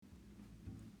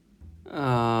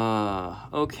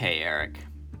Okay, Eric.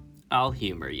 I'll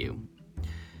humor you.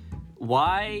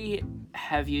 Why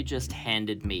have you just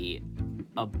handed me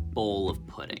a bowl of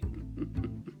pudding?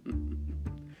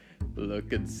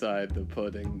 Look inside the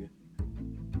pudding.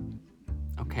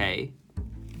 Okay.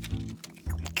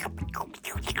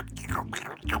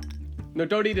 No,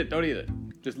 don't eat it. Don't eat it.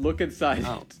 Just look inside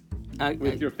it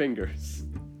with your fingers.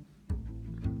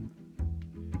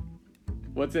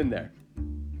 What's in there?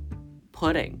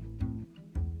 Pudding.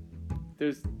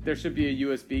 There should be a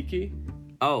USB key.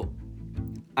 Oh,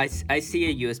 I see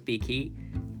a USB key.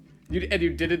 You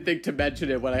didn't think to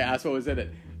mention it when I asked what was in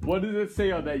it. What does it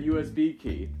say on that USB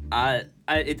key? I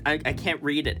can't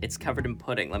read it. It's covered in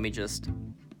pudding. Let me just...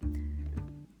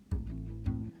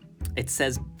 It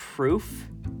says proof?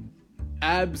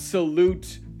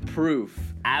 Absolute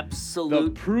proof.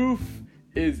 Absolute... The proof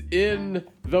is in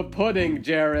the pudding,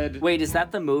 Jared. Wait, is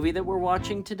that the movie that we're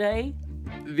watching today?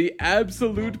 The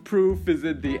absolute proof is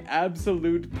in the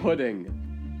absolute pudding.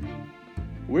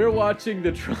 We're watching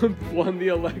the Trump won the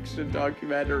election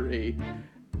documentary.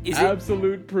 Is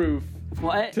absolute proof.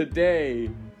 What? Today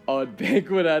on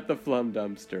Banquet at the Flum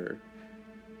Dumpster.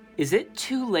 Is it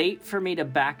too late for me to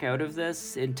back out of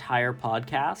this entire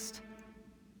podcast?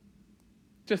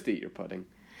 Just eat your pudding.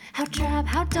 How drab,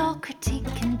 how dull critique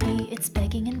can be. It's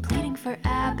begging and pleading for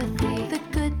apathy. The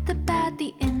good, the bad,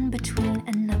 the in-between.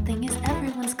 And nothing is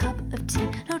everyone's cup of tea.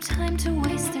 No time to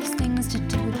waste, there's things to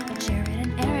do. Jared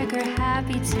and Eric are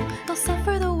happy to. They'll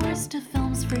suffer the worst of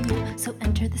films for you. So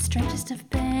enter the strangest of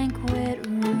banquet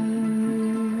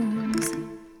rooms.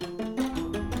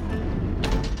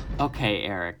 Okay,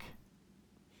 Eric.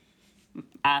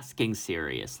 Asking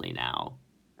seriously now.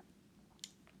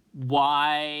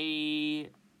 Why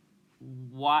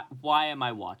am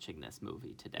I watching this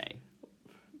movie today?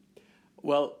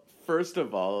 Well, first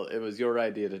of all, it was your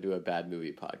idea to do a bad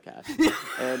movie podcast.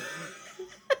 And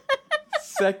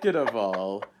second of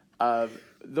all,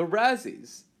 the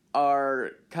Razzies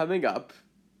are coming up,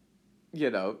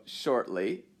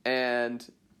 shortly, and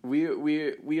we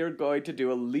are going to do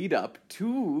a lead up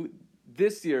to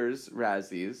this year's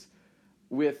Razzies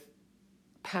with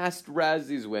past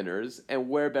Razzies winners, and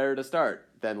where better to start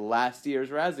than last year's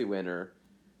Razzie winner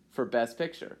for Best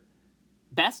Picture.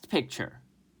 Best Picture.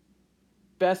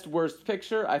 Best Worst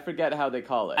Picture? I forget how they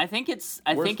call it. I think it's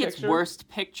Worst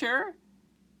Picture.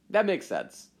 That makes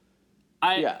sense.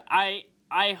 I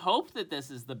hope that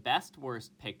this is the best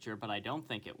Worst Picture, but I don't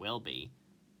think it will be.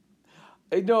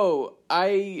 No,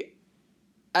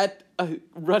 at a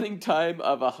running time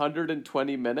of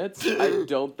 120 minutes, I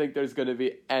don't think there's going to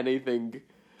be anything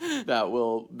that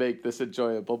will make this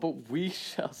enjoyable, but we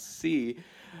shall see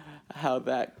how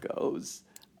that goes.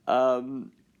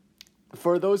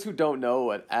 For those who don't know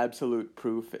what absolute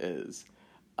proof is,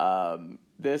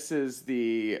 this is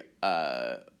the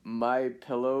My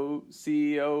Pillow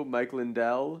CEO, Mike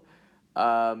Lindell,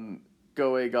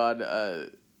 going on a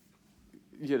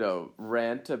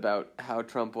rant about how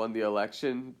Trump won the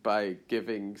election by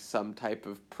giving some type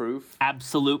of proof.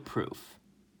 Absolute proof.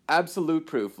 Absolute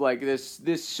proof. Like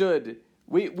this should...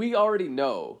 We already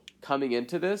know, coming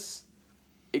into this,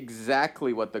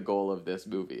 exactly what the goal of this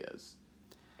movie is.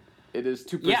 It is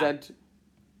to present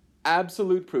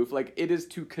absolute proof. Like, it is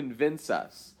to convince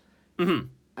us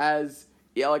as...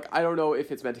 Yeah, like, I don't know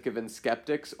if it's meant to convince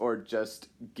skeptics or just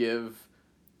give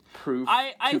proof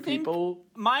to people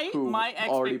who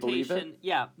already believe it.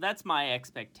 Yeah, that's my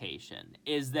expectation,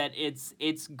 is that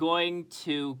it's going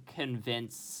to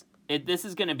convince... This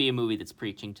is going to be a movie that's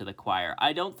preaching to the choir.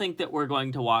 I don't think that we're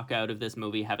going to walk out of this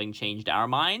movie having changed our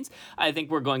minds. I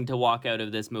think we're going to walk out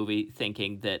of this movie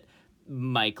thinking that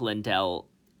Mike Lindell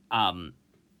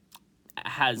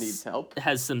needs help,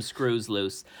 has some screws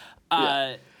loose.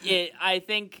 I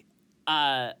think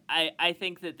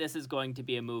that this is going to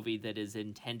be a movie that is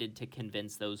intended to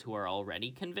convince those who are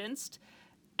already convinced,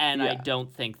 and I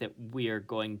don't think that we are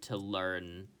going to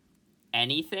learn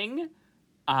anything.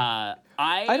 I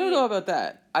don't know about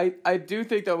that. I do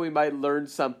think that we might learn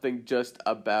something just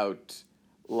about,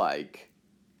 like,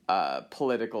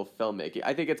 political filmmaking.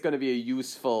 I think it's going to be a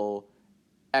useful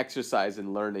exercise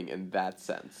in learning in that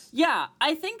sense. Yeah,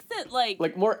 I think that,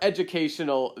 like more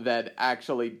educational than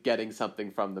actually getting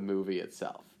something from the movie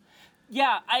itself.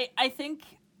 Yeah, I think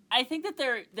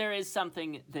that there is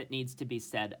something that needs to be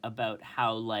said about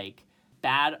how, like,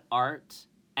 bad art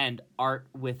and art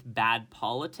with bad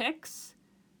politics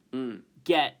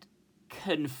get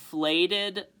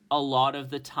conflated a lot of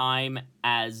the time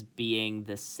as being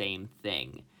the same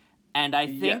thing. And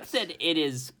I think that it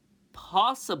is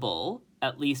possible,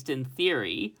 at least in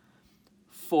theory,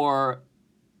 for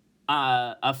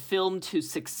a film to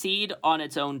succeed on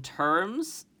its own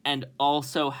terms and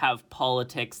also have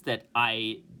politics that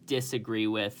I disagree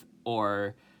with,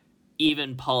 or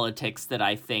even politics that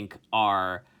I think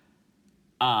are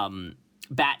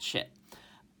batshit.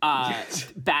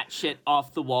 Batshit,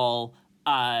 off the wall,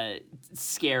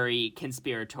 scary,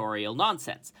 conspiratorial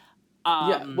nonsense.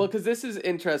 Yeah, well, because this is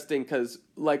interesting, because,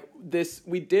 like, this,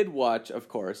 we did watch, of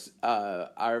course,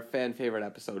 our fan favorite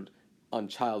episode on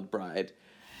Child Bride,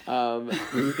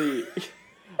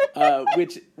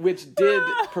 which did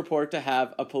purport to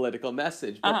have a political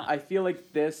message, but I feel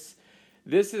like this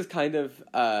is kind of,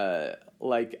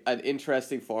 like, an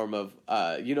interesting form of,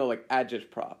 like,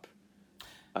 agitprop.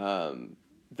 For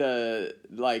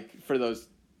those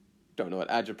don't know what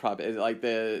agitprop is, like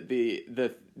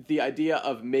the idea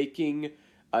of making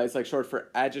it's like short for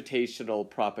agitational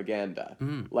propaganda,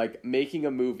 like making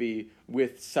a movie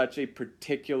with such a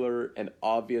particular and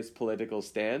obvious political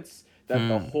stance that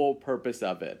the whole purpose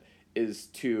of it is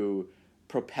to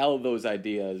propel those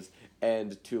ideas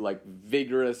and to like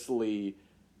vigorously,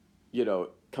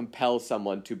 compel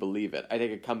someone to believe it. I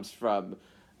think it comes from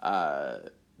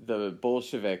the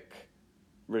Bolshevik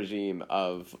regime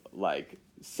of like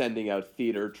sending out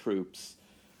theater troops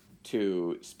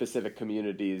to specific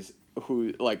communities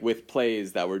who like with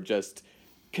plays that were just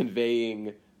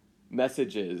conveying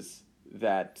messages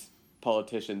that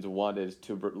politicians wanted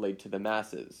to relate to the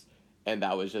masses. And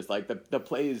that was just like the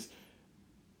plays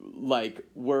like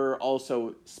were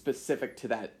also specific to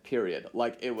that period.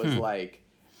 Like it was like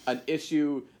an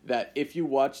issue that if you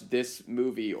watch this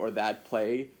movie or that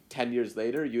play 10 years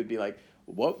later, you'd be like,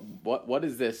 what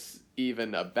is this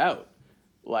even about?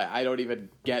 Like, I don't even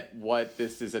get what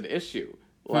this is an issue.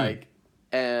 Like,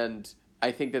 and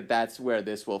I think that that's where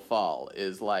this will fall,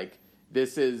 is like,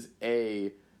 this is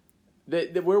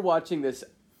we're watching this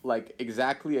like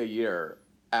exactly a year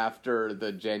after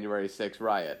the January 6th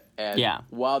riot. And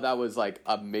while that was like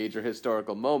a major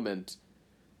historical moment,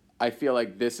 I feel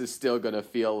like this is still going to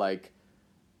feel like,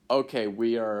 okay,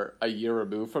 we are a year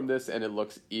removed from this, and it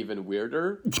looks even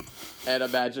weirder. And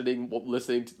imagining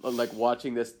listening to, like,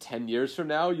 watching this 10 years from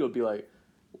now, you'll be like,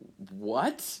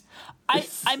 what? I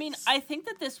mean, I think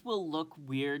that this will look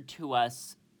weird to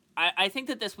us. I think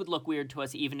that this would look weird to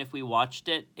us even if we watched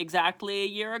it exactly a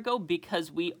year ago, because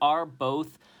we are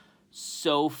both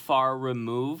so far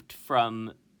removed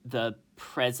from the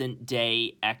present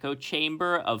day echo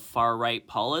chamber of far-right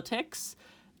politics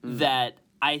that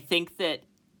I think that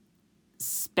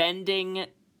spending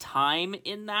time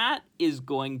in that is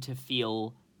going to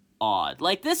feel odd.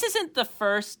 Like, this isn't the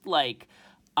first like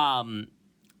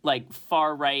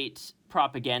far-right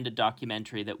propaganda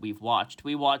documentary that we've watched.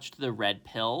 We watched The Red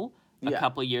Pill a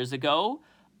couple years ago.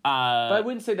 But I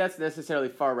wouldn't say that's necessarily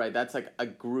far-right. That's like a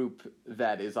group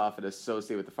that is often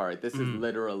associated with the far-right. This is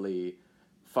literally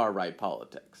far-right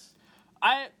politics.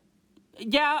 I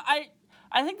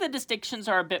think the distinctions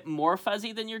are a bit more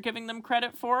fuzzy than you're giving them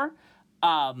credit for.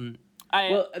 I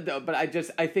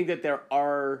think that there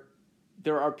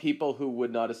are people who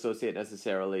would not associate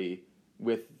necessarily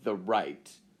with the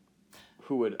right,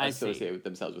 who would associate with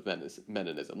themselves with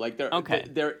Meninism. Like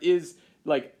there is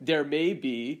like there may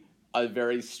be a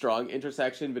very strong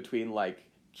intersection between like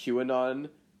QAnon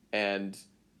and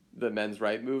the men's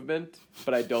right movement,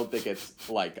 but I don't think it's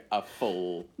like a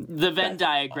full. The Venn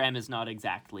diagram is not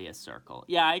exactly a circle.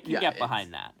 Yeah, I can get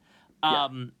behind that.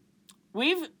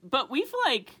 We've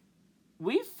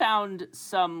found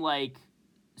some like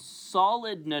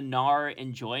solid nanar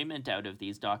enjoyment out of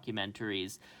these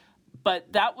documentaries,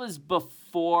 but that was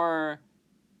before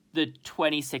the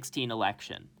 2016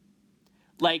 election.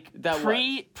 Like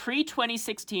pre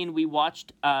 2016, we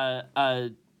watched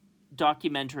a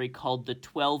documentary called The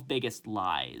 12 Biggest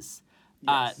Lies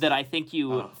that I think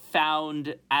you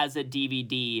found as a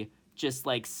DVD, just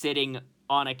like sitting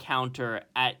on a counter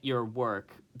at your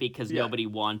work because nobody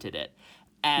wanted it.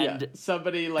 And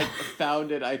somebody like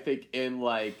found it, I think, in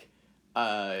like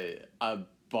a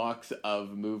box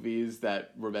of movies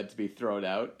that were meant to be thrown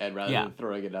out, and rather than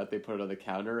throwing it out, they put it on the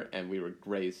counter, and we were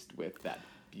graced with that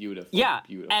beautiful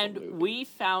and movie. We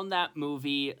found that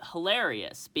movie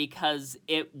hilarious because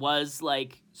it was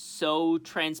like so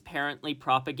transparently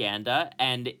propaganda,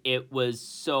 and it was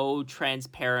so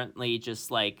transparently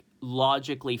just like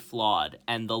logically flawed,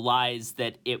 and the lies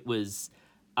that it was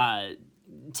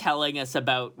telling us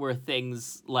about were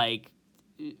things like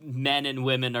men and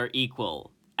women are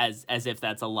equal, as if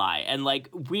that's a lie, and like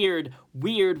weird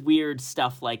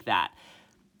stuff like that.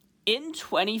 In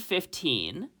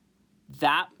 2015,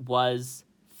 that was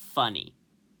funny.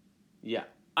 Yeah.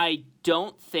 I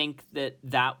don't think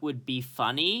that would be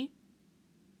funny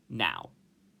now.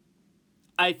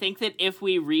 I think that if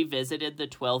we revisited the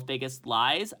 12 Biggest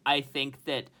Lies, I think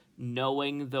that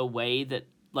knowing the way that,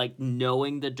 like,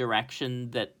 knowing the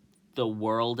direction that the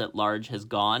world at large has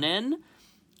gone in,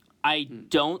 I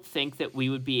don't think that we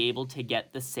would be able to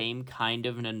get the same kind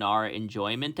of Nanara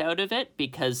enjoyment out of it,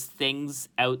 because things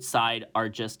outside are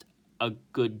just a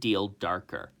good deal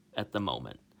darker at the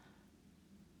moment.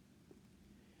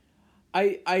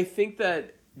 I think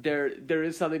that there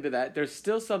is something to that. There's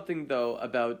still something, though,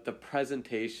 about the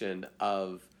presentation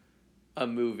of a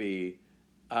movie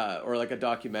or like a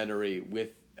documentary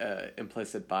with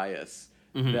implicit bias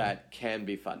that can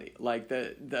be funny. Like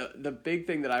the big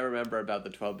thing that I remember about the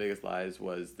 12 Biggest Lies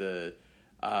was the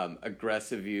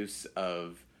aggressive use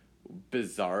of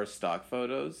bizarre stock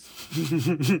photos,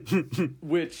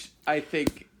 which I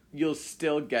think you'll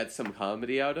still get some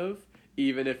comedy out of,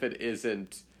 even if it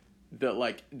isn't the,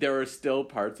 like, there are still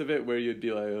parts of it where you'd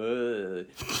be like, ugh.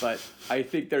 But I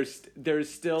think there's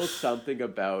still something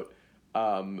about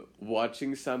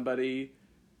watching somebody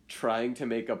trying to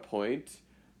make a point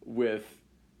with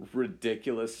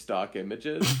ridiculous stock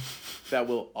images that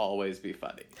will always be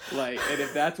funny. Like, and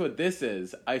if that's what this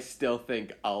is, I still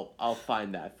think I'll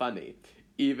find that funny.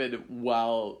 Even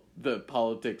while the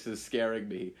politics is scaring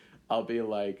me, I'll be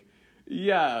like,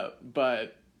 yeah,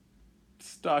 but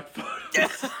stock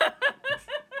photos.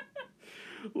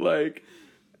 Like,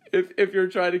 if you're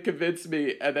trying to convince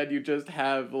me and then you just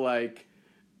have, like,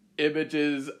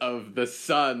 images of the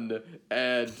sun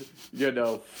and, you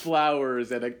know,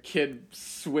 flowers and a kid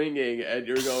swinging, and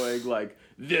you're going like,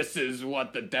 this is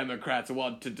what the Democrats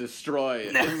want to destroy,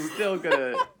 it's still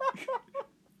gonna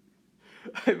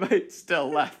I might still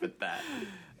laugh at that.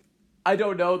 I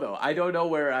don't know, though. I don't know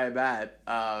where I'm at.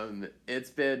 It's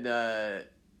been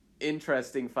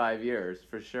interesting 5 years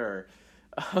for sure.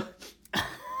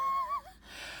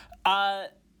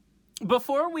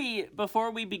 Before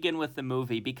we begin with the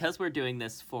movie, because we're doing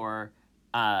this for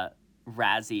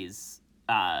Razzies,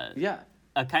 a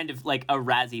kind of like a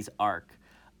Razzies arc,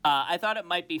 I thought it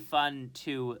might be fun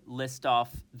to list off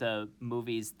the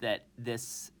movies that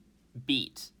this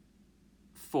beat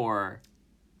for.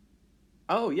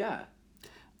 Oh yeah.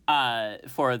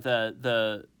 For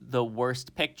the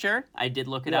worst picture. I did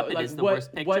look it up. It is the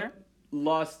worst picture. What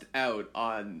lost out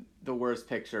on the worst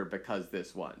picture because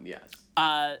this won? Yes.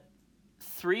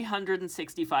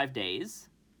 365 Days.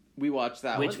 We watched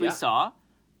that one. Which we saw.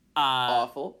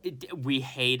 Awful. We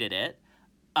hated it.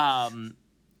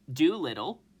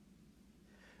 Doolittle.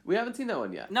 We haven't seen that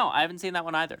one yet. No, I haven't seen that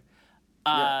one either.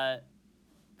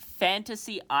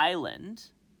 Fantasy Island.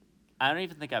 I don't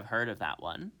even think I've heard of that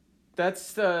one.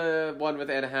 That's the one with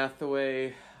Anne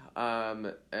Hathaway, and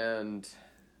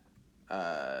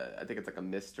I think it's like a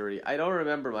mystery. I don't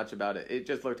remember much about it. It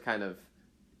just looked kind of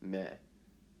meh,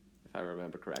 if I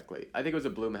remember correctly. I think it was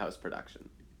a Blumhouse production.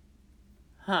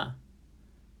 Huh.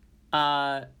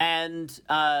 And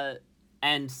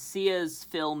Sia's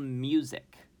film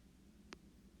Music.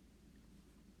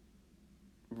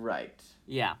 Right.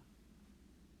 Yeah.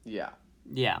 Yeah.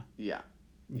 Yeah. Yeah.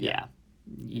 Yeah.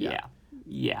 Yeah.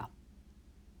 Yeah.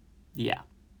 Yeah.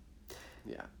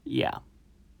 Yeah. Yeah.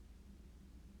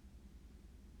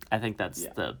 I think that's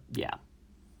the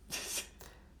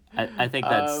I think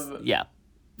that's yeah.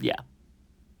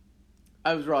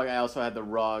 I was wrong. I also had the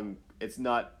wrong. It's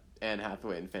not Anne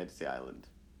Hathaway in Fantasy Island.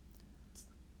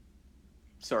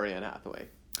 Sorry, Anne Hathaway.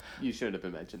 You shouldn't have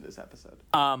been mentioned this episode.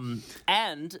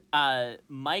 And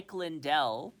Mike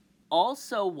Lindell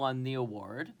also won the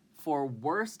award for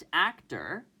Worst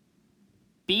Actor,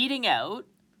 beating out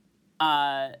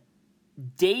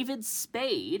David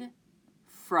Spade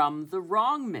from The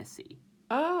Wrong Missy.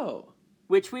 Oh.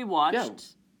 Which we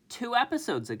watched 2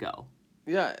 episodes ago.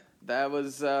 Yeah, that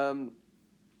was...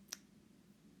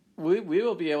 We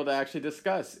will be able to actually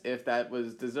discuss if that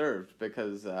was deserved,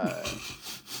 because... No,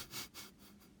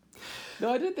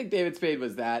 I didn't think David Spade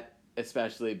was that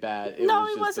especially bad. It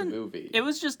wasn't. The movie. It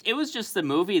was just the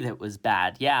movie that was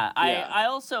bad. Yeah. I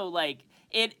also like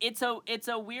it. It's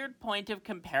a weird point of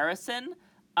comparison.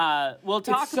 We'll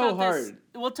talk it's so about hard. this.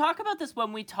 We'll talk about this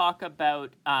when we talk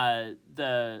about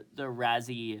the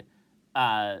Razzie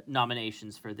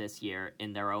nominations for this year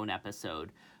in their own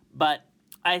episode. But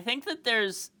I think that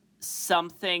there's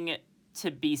something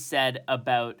to be said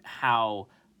about how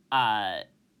a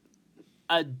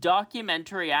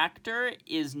documentary actor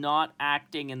is not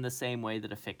acting in the same way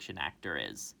that a fiction actor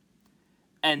is.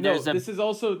 And this is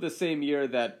also the same year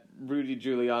that Rudy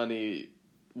Giuliani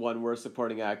won Worst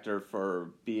Supporting Actor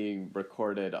for being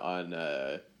recorded on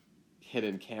a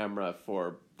hidden camera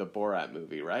for the Borat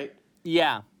movie, right?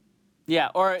 Yeah. Yeah,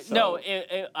 or So-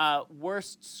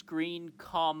 worst screen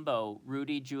combo,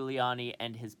 Rudy Giuliani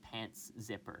and his pants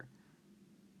zipper.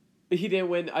 He didn't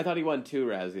win. I thought he won 2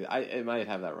 Razzies. I might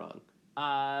have that wrong.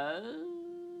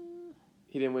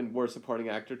 He didn't win Worst Supporting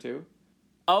Actor too?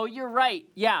 Oh, you're right.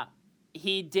 Yeah.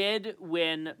 He did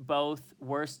win both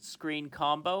Worst Screen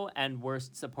Combo and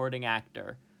Worst Supporting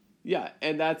Actor. Yeah,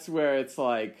 and that's where it's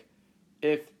like,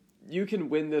 if you can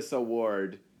win this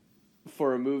award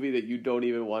for a movie that you don't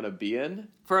even want to be in...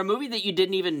 For a movie that you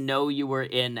didn't even know you were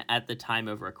in at the time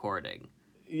of recording.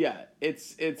 Yeah,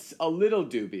 it's a little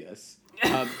dubious.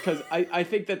 Because I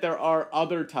think that there are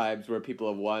other times where people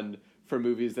have won for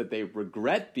movies that they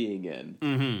regret being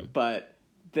in, but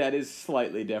that is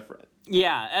slightly different.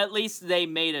 Yeah, at least they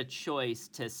made a choice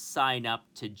to sign up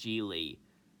to Geely.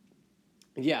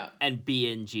 Yeah. And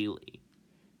be in Geely.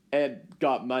 And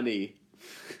got money.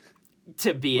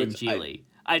 To be in Geely.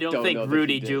 I don't think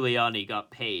Rudy Giuliani got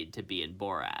paid to be in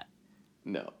Borat.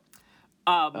 No.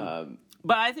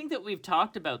 But I think that we've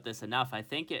talked about this enough. I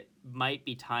think it might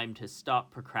be time to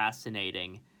stop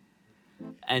procrastinating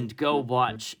and go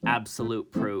watch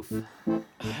Absolute Proof.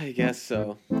 I guess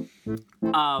so.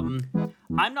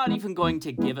 I'm not even going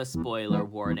to give a spoiler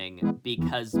warning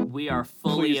because we are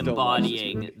fully Please don't watch this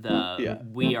embodying movie. the Yeah.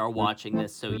 we are watching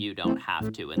this so you don't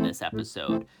have to in this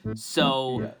episode.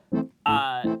 So,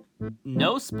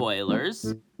 no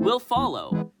spoilers will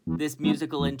follow this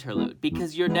musical interlude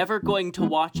because you're never going to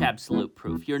watch Absolute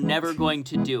Proof. You're never going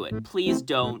to do it. Please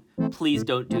don't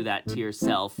do that to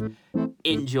yourself.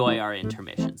 Enjoy our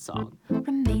intermission song.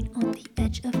 Remain on the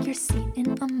edge of your seat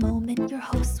in a moment. Your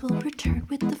hosts will return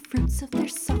with the fruits of their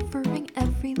suffering.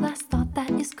 Every last thought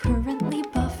that is currently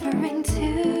buffering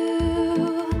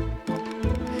too.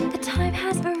 The time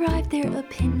has arrived, their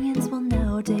opinions will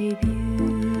now debut.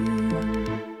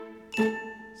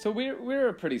 So we're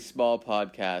a pretty small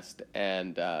podcast,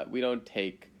 and we don't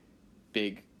take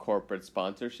big corporate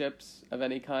sponsorships of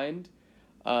any kind.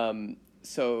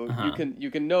 So you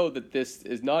can know that this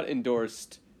is not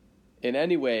endorsed in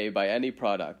any way by any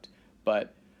product.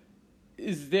 But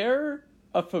is there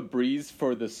a Febreze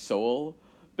for the soul?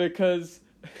 Because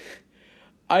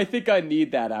I think I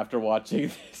need that after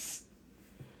watching this.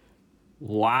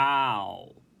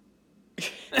 Wow.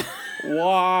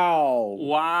 Wow.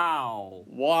 Wow.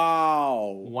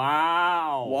 Wow.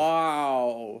 Wow.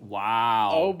 Wow. Wow.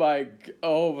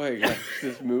 Oh my gosh,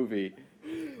 this movie.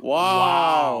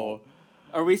 Wow.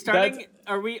 Are we starting?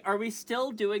 Are we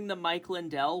still doing the Mike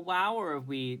Lindell wow, or have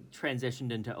we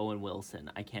transitioned into Owen Wilson?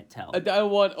 I can't tell. I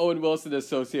want Owen Wilson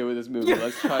associated with this movie.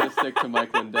 Let's try to stick to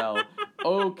Mike Lindell.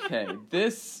 Okay,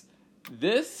 this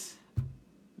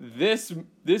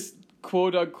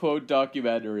quote unquote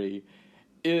documentary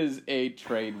is a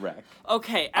train wreck.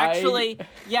 Okay, actually,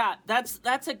 yeah,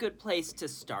 that's a good place to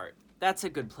start. That's a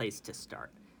good place to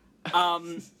start.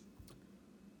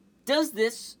 Does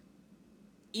this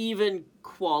even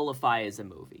qualify as a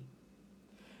movie?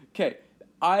 Okay,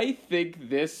 I think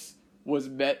this was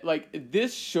meant, like,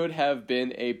 this should have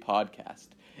been a podcast.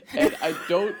 And I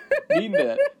don't mean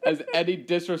that as any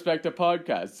disrespect to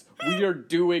podcasts. We are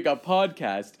doing a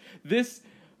podcast. This,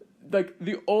 like,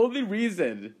 the only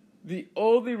reason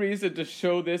to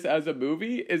show this as a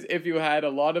movie is if you had a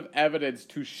lot of evidence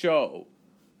to show.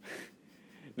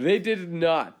 They did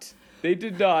not. They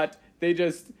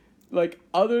just, like,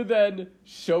 other than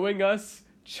showing us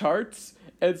charts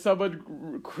and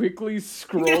someone quickly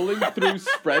scrolling through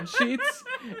spreadsheets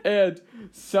and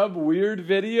some weird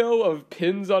video of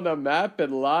pins on a map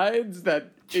and lines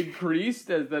that increased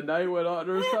as the night went on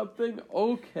or something.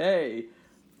 Okay.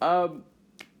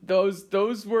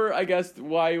 Those were, I guess,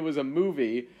 why it was a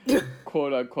movie,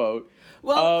 quote unquote.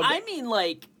 Well, I mean,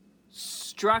 like,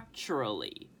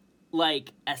 structurally,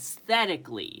 like,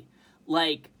 aesthetically,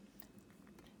 like,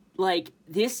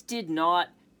 this did not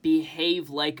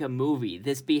behave like a movie.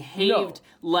 This behaved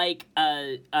like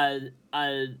a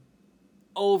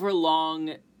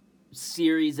overlong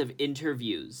series of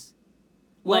interviews.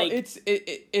 Well, Like,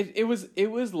 it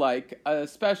was like a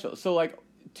special. So, like,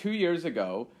 2 years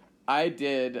ago, I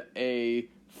did a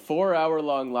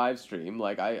 4-hour-long live stream.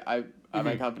 Like,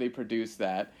 my company produced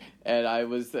that, and I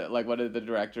was like one of the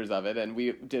directors of it, and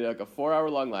we did like a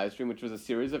 4-hour-long live stream, which was a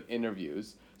series of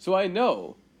interviews. So I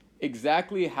know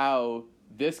exactly how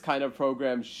this kind of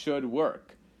program should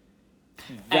work.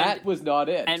 That was not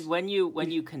it. And when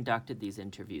you conducted these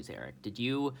interviews, Eric, did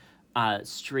you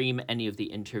stream any of the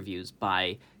interviews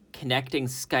by connecting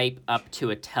Skype up to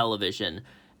a television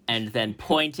and then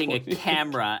pointing a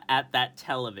camera at that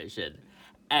television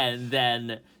and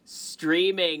then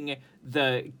streaming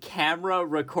the camera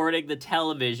recording the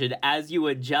television as you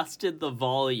adjusted the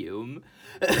volume.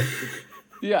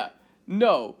 Yeah.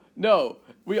 No.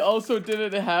 We also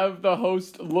didn't have the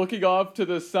host looking off to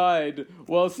the side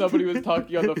while somebody was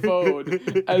talking on the phone,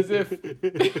 as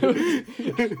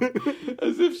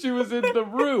if she was in the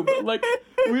room. Like,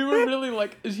 we were really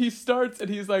like, he starts and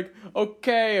he's like,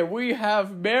 okay, we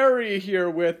have Mary here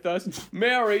with us.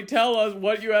 Mary, tell us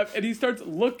what you have. And he starts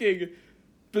looking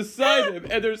beside him,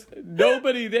 and there's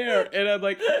nobody there. And I'm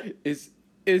like, is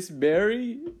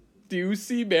Mary? Do you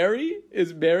see Mary?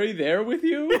 Is Mary there with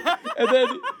you? And then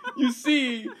you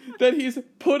see that he's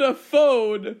put a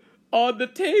phone on the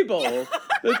table.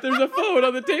 That there's a phone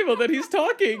on the table that he's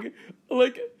talking.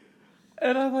 Like,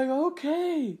 and I'm like,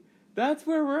 okay, that's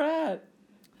where we're at.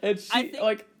 And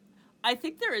I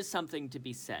think there is something to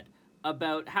be said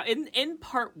about how in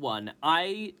part one,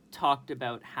 I talked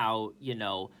about how,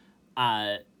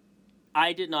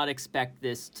 I did not expect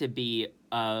this to be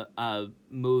a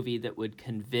movie that would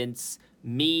convince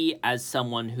me as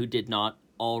someone who did not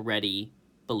already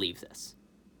believe this,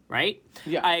 right?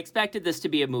 Yeah. I expected this to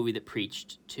be a movie that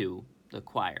preached to the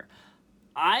choir.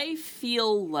 I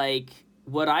feel like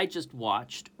what I just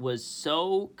watched was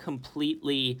so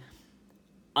completely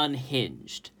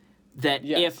unhinged that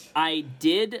if I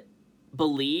did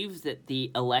believe that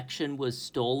the election was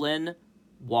stolen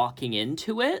walking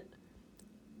into it,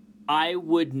 I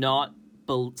would not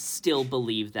still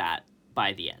believe that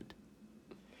by the end.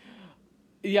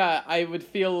 Yeah, I would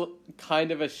feel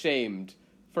kind of ashamed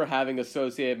for having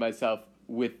associated myself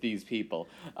with these people.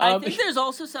 I think there's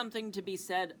also something to be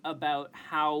said about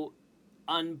how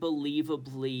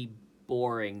unbelievably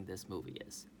boring this movie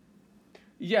is.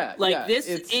 Yeah,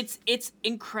 it's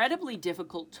incredibly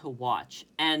difficult to watch,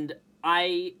 and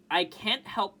I can't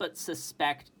help but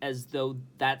suspect as though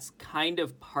that's kind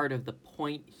of part of the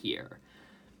point here.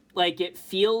 Like, it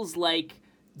feels like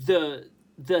the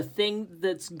thing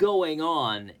that's going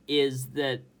on is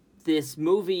that this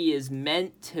movie is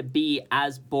meant to be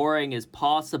as boring as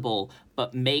possible,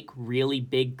 but make really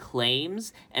big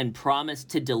claims and promise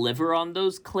to deliver on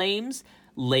those claims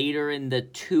later in the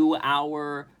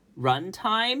 2-hour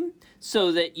runtime,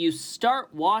 so that you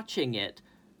start watching it,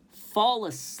 fall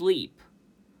asleep,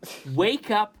 wake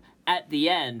up at the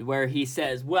end where he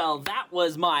says, well, that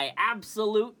was my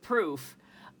absolute proof.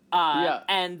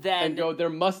 And then... And go, there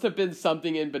must have been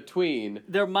something in between.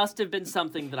 There must have been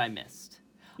something that I missed.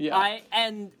 Yeah.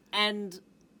 And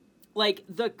like,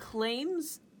 the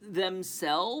claims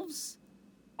themselves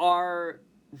are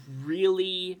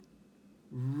really,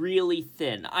 really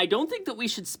thin. I don't think that we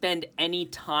should spend any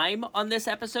time on this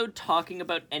episode talking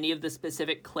about any of the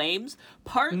specific claims,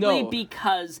 partly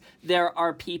because there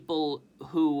are people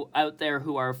out there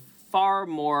who are far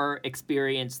more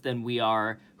experienced than we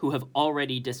are, who have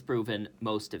already disproven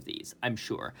most of these, I'm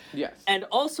sure. Yes. And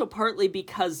also partly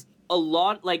because a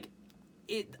lot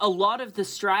of the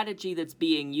strategy that's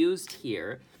being used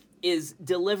here is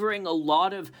delivering a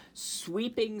lot of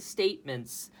sweeping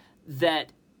statements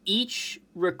that each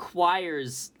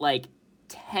requires like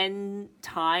 10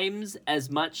 times as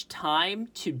much time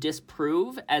to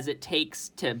disprove as it takes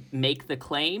to make the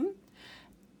claim.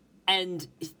 And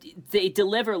they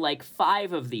deliver like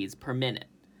 5 of these per minute.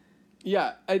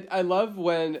 Yeah, I love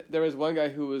when there was one guy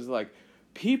who was like,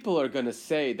 people are going to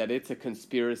say that it's a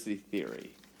conspiracy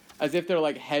theory. As if they're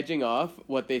like hedging off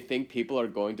what they think people are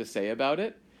going to say about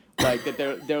it. Like that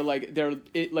they're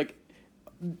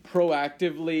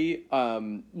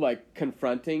proactively like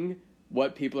confronting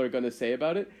what people are going to say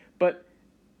about it. But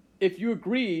if you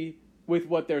agree with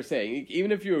what they're saying,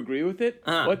 even if you agree with it,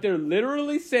 what they're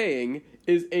literally saying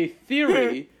is a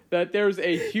theory that there's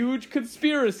a huge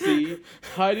conspiracy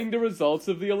hiding the results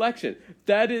of the election.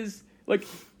 That is, like,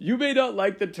 you may not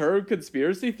like the term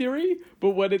conspiracy theory,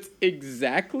 but when it's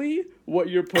exactly what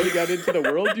you're putting out into the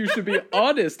world, you should be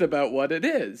honest about what it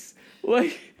is.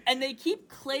 Like, and they keep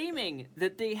claiming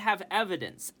that they have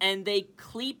evidence, and they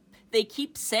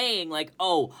keep saying, like,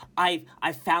 oh, I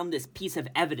found this piece of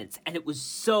evidence, and it was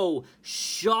so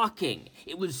shocking.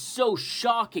 It was so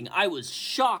shocking. I was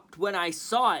shocked when I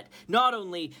saw it. Not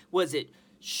only was it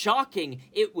shocking,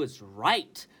 it was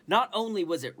right. Not only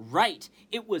was it right,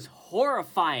 it was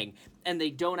horrifying. And they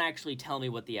don't actually tell me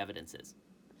what the evidence is.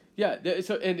 Yeah,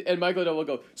 so and Michael will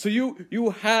go, so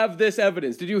you have this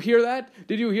evidence. Did you hear that?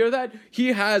 Did you hear that? He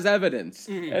has evidence.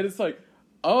 Mm-hmm. And it's like,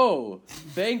 oh,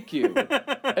 thank you.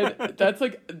 And that's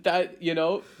like, that,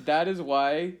 that is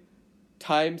why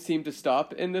time seemed to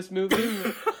stop in this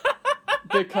movie.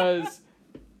 Because,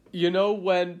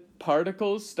 when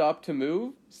particles stop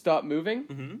moving,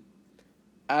 mm-hmm.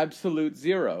 absolute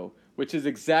zero, which is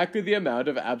exactly the amount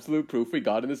of absolute proof we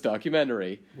got in this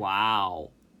documentary.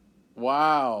 Wow.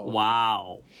 Wow.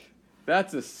 Wow.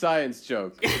 That's a science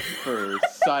joke for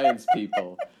science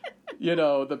people. You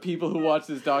know, the people who watch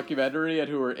this documentary and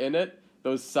who are in it,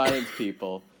 those science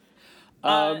people.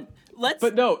 But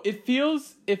no, it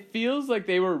feels like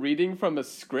they were reading from a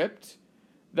script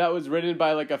that was written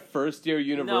by like a first-year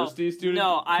university student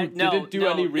who didn't do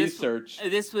any research.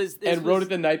 This was wrote it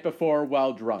the night before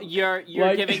while drunk. You're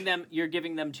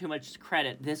giving them too much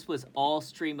credit. This was all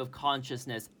stream of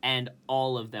consciousness, and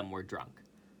all of them were drunk.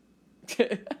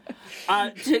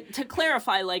 To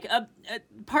clarify, like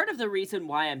part of the reason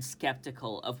why I'm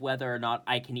skeptical of whether or not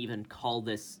I can even call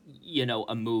this,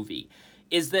 a movie,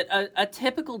 is that a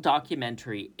typical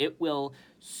documentary, it will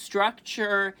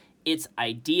structure its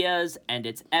ideas and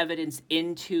its evidence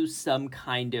into some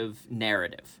kind of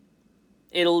narrative.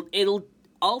 It'll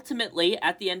ultimately,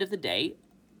 at the end of the day,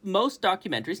 most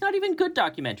documentaries, not even good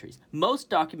documentaries,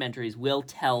 most documentaries will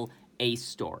tell a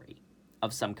story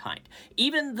of some kind.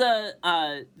 Even the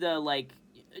like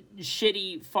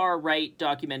shitty far right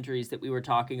documentaries that we were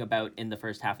talking about in the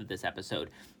first half of this episode,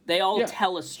 they all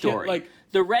tell a story. Like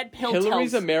the Red Pill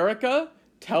Hillary's tells America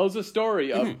tells a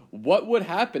story of what would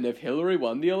happen if Hillary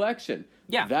won the election.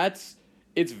 Yeah.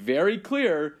 It's very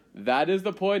clear that is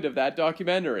the point of that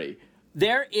documentary.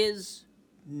 There is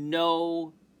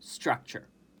no structure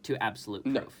to absolute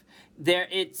proof. No.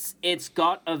 It's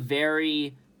got a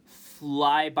very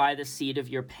fly by the seat of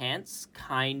your pants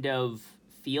kind of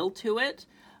feel to it.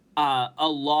 A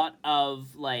lot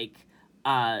of like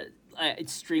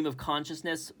stream of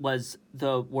consciousness was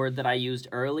the word that I used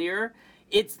earlier.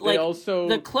 It's like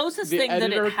the closest thing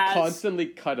that it has constantly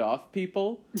cut off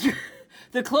people.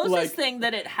 The closest thing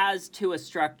that it has to a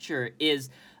structure is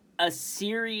a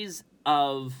series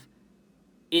of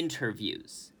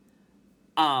interviews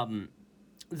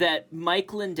that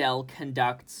Mike Lindell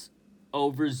conducts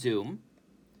over Zoom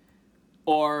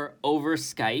or over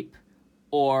Skype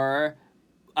or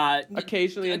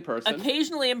occasionally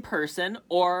in person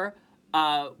or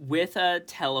with a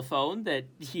telephone that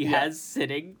he has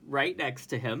sitting right next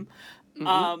to him.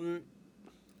 And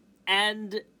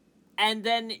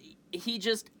then he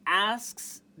just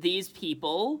asks these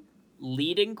people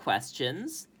leading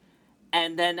questions,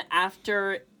 and then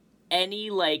after any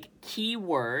like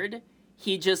keyword,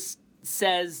 he just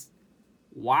says,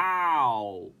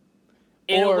 "Wow."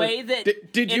 In a way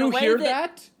that did you hear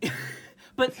that?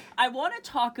 But I want to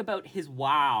talk about his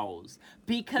wows,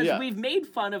 because we've made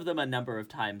fun of them a number of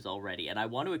times already, and I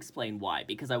want to explain why,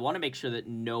 because I want to make sure that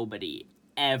nobody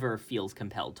ever feels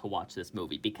compelled to watch this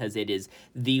movie, because it is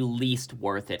the least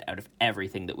worth it out of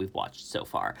everything that we've watched so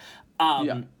far.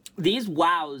 These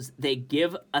wows, they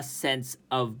give a sense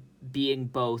of being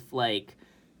both like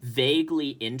vaguely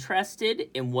interested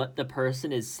in what the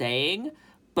person is saying,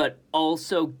 but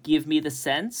also give me the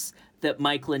sense that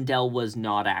Mike Lindell was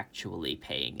not actually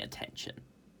paying attention.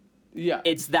 Yeah.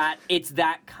 It's that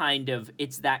kind of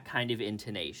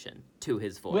intonation to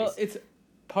his voice. Well, it's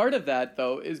part of that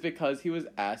though is because he was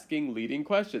asking leading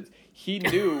questions. He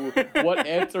knew what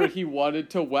answer he wanted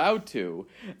to wow to.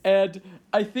 And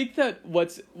I think that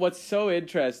what's so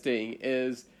interesting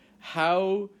is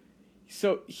how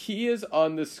he is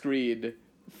on the screen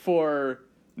for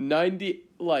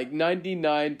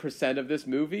 99% of this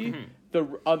movie.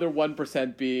 The other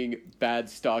 1% being bad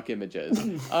stock images.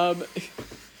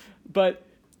 But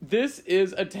this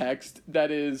is a text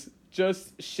that is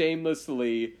just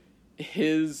shamelessly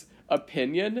his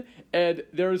opinion, and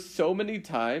there's so many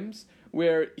times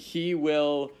where he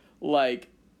will like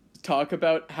talk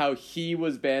about how he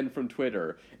was banned from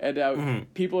Twitter and how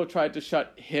people have tried to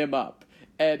shut him up.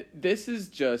 And this is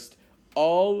just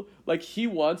all like he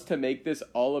wants to make this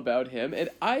all about him. And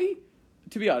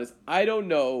to be honest, I don't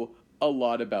know a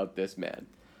lot about this man.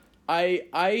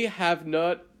 I have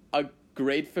not a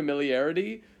great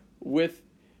familiarity with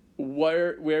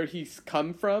where he's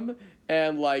come from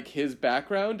and like his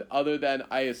background, other than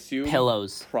I assume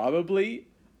pillows, probably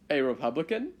a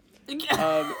Republican.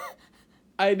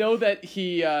 I know that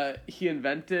he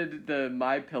invented the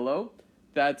MyPillow.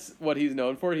 That's what he's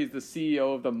known for. He's the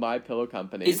CEO of the MyPillow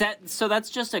company. Is that so? That's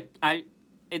just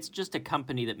it's just a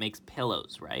company that makes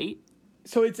pillows, right?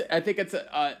 So I think it's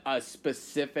a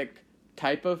specific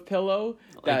type of pillow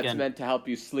that's meant to help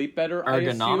you sleep better.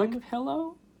 Ergonomic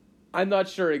pillow? I'm not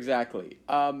sure exactly.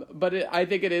 But I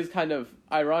think it is kind of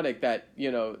ironic that,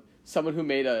 someone who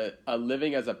made a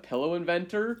living as a pillow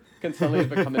inventor can suddenly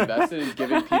become invested in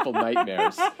giving people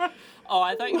nightmares. Oh,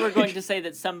 I thought you were going to say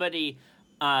that somebody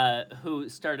who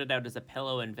started out as a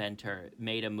pillow inventor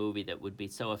made a movie that would be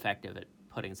so effective at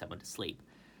putting someone to sleep.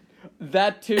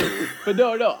 That too. But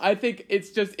no, I think it's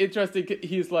just interesting.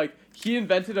 He's like, he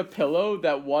invented a pillow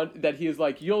that he is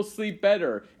like, you'll sleep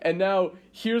better. And now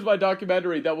here's my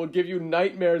documentary that will give you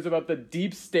nightmares about the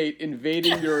deep state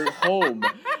invading your home.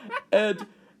 And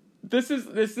this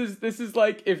is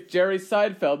like if Jerry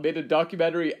Seinfeld made a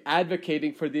documentary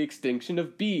advocating for the extinction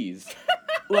of bees.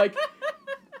 Like,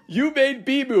 you made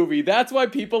Bee Movie. That's why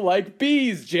people like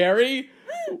bees, Jerry.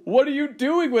 What are you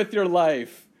doing with your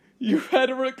life? You had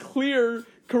a clear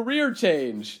career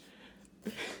change.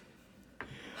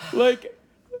 Like,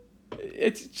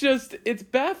 it's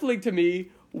baffling to me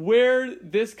where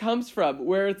this comes from,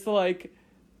 where it's like,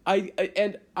 I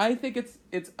think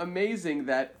it's amazing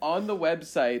that on the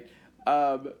website,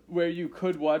 where you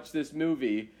could watch this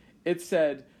movie, it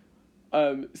said,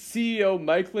 CEO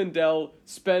Mike Lindell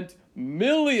spent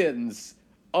millions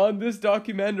on this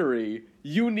documentary.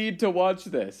 You need to watch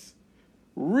this.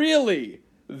 Really?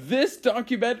 This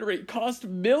documentary cost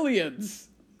millions.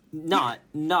 Not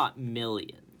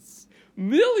millions.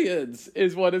 Millions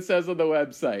is what it says on the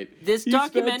website. This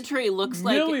documentary looks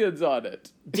like millions on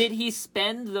it. Did he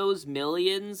spend those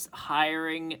millions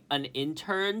hiring an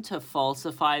intern to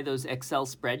falsify those Excel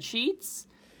spreadsheets?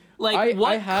 Like,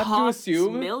 what I have costs to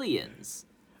assume millions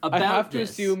about I have to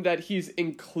this? assume that he's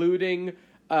including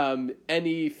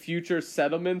any future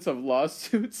settlements of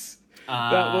lawsuits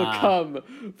that will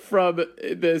come from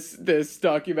this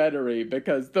documentary,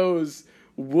 because those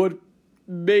would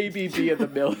maybe be in the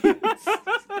millions.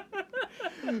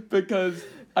 Because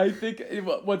I think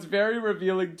what's very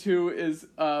revealing too is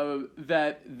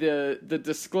that the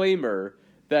disclaimer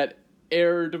that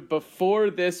aired before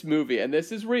this movie, and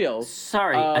this is real.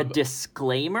 Sorry, a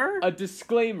disclaimer? A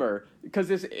disclaimer, because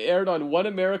this aired on One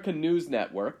American News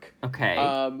Network. Okay.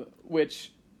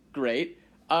 Which, great.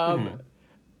 And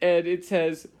it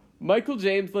says, Michael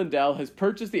James Lindell has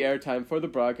purchased the airtime for the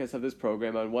broadcast of this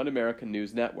program on One American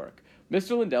News Network.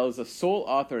 Mr. Lindell is the sole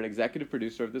author and executive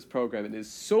producer of this program and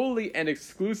is solely and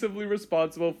exclusively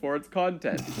responsible for its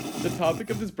content. The topic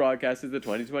of this broadcast is the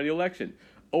 2020 election.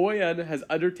 OAN has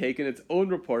undertaken its own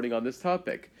reporting on this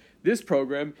topic. This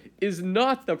program is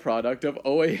not the product of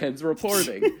OAN's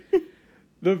reporting.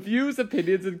 The views,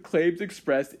 opinions, and claims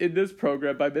expressed in this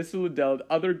program by Mr. Lindell and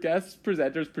other guests,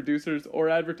 presenters, producers, or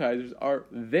advertisers are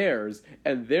theirs,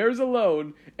 and theirs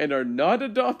alone, and are not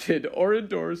adopted or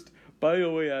endorsed by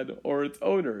OAN or its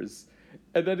owners.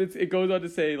 And then it goes on to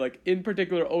say, like, in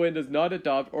particular, OAN does not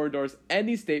adopt or endorse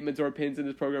any statements or opinions in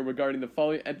this program regarding the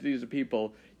following entities or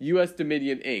people. U.S.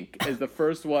 Dominion Inc. is the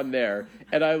first one there.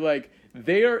 And I'm like,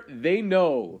 they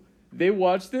know. They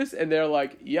watch this and they're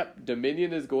like, yep,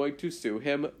 Dominion is going to sue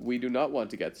him. We do not want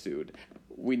to get sued.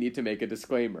 We need to make a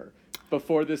disclaimer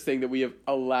before this thing that we have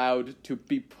allowed to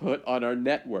be put on our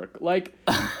network. Like,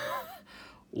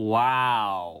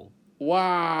 Wow.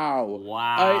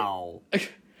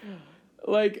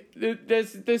 Like,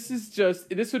 this is just,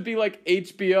 this would be like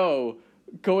HBO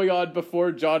going on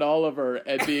before John Oliver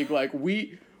and being like,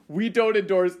 we don't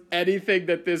endorse anything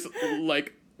that this,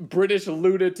 like, British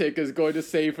lunatic is going to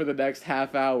say for the next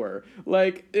half hour.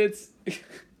 Like, it's...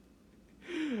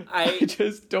 I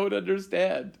just don't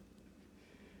understand.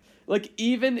 Like,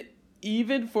 even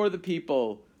for the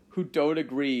people who don't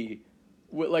agree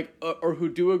with, like, or who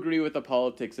do agree with the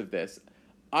politics of this,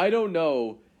 I don't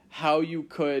know how you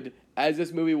could, as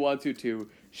this movie wants you to,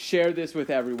 share this with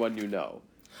everyone you know.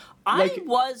 I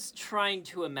was trying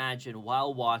to imagine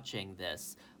while watching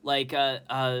this, like,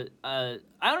 I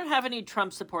don't have any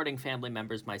Trump-supporting family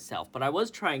members myself, but I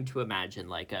was trying to imagine,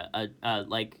 like,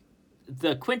 like,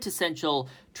 the quintessential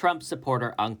Trump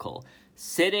supporter uncle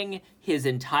sitting his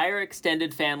entire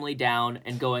extended family down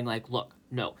and going, like, look,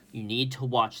 no, you need to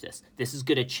watch this. This is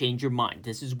going to change your mind.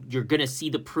 You're going to see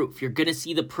the proof. You're going to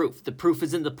see the proof. The proof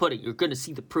is in the pudding. You're going to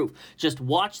see the proof. Just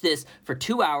watch this for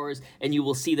 2 hours and you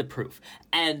will see the proof.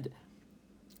 And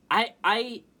I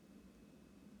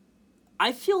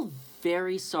feel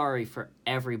very sorry for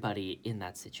everybody in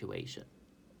that situation.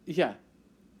 Yeah.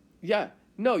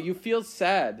 No, you feel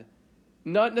sad.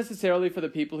 Not necessarily for the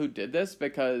people who did this,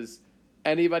 because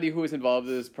anybody who is involved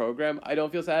in this program, I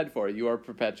don't feel sad for. You are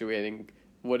perpetuating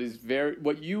what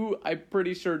you, I'm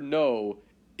pretty sure, know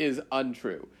is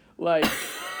untrue. Like,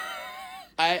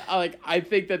 I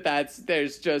think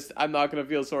I'm not going to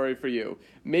feel sorry for you.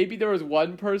 Maybe there was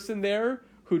one person there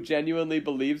who genuinely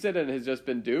believes it and has just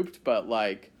been duped, but,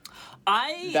 like,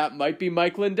 that might be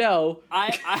Mike Lindell.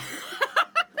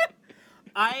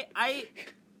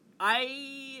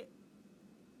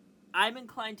 I'm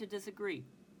inclined to disagree.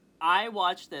 I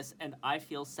watch this and I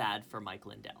feel sad for Mike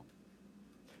Lindell.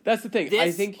 That's the thing.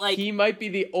 I think he might be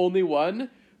the only one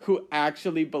who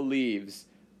actually believes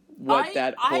what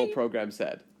that whole program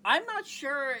said. I'm not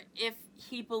sure if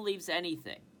he believes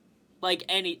anything. Like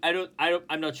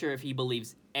I'm not sure if he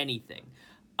believes anything.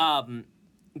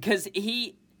 Because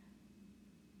he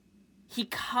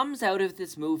comes out of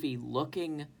this movie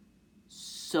looking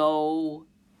so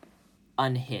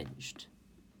unhinged.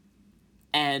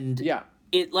 And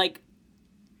it, like,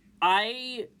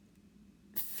 I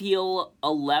feel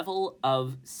a level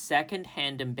of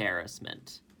secondhand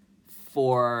embarrassment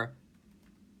for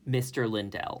Mr.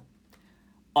 Lindell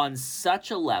on such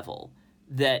a level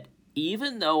that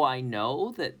even though I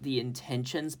know that the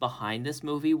intentions behind this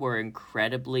movie were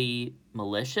incredibly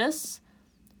malicious,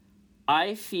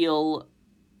 I feel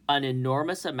an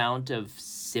enormous amount of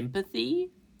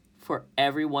sympathy for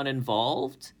everyone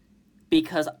involved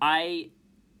because I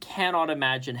cannot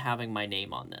imagine having my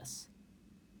name on this.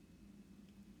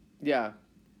 Yeah.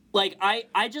 Like,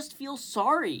 I just feel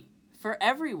sorry for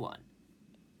everyone.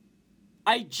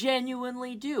 I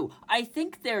genuinely do. I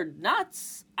think they're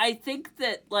nuts. I think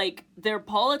that, like, their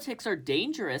politics are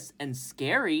dangerous and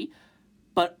scary,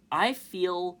 but I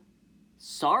feel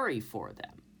sorry for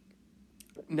them.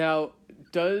 Now,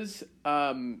 does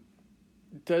the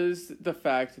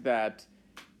fact that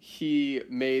he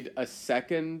made a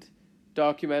second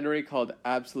documentary called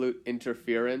Absolute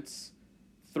Interference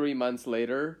 3 months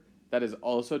later, that is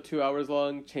also 2 hours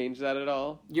long, change that at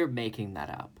all? You're making that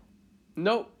up.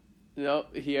 Nope.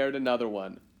 He aired another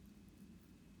one.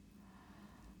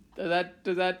 Does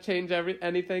that change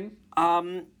anything?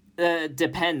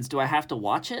 Depends. Do I have to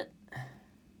watch it?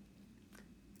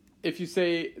 If you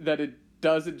say that it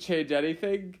doesn't change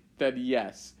anything, then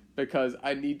yes, because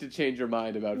I need to change your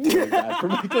mind about feeling bad for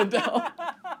Mike Lindell.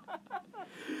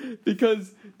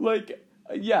 Because, like,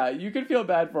 yeah, you can feel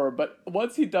bad for him, but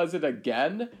once he does it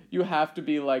again, you have to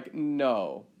be like,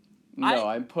 no,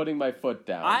 I'm putting my foot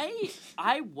down.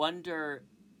 I wonder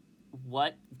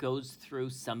what goes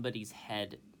through somebody's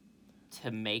head to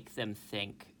make them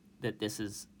think that this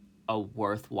is a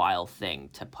worthwhile thing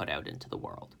to put out into the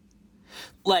world.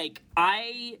 Like,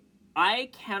 I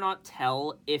cannot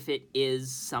tell if it is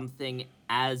something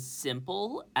as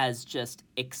simple as just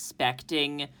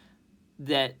expecting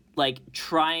that, like,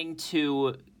 trying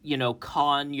to, you know,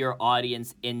 con your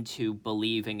audience into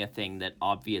believing a thing that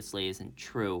obviously isn't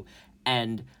true,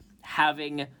 and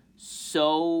having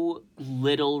so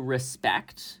little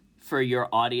respect for your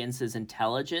audience's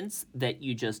intelligence that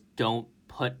you just don't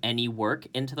put any work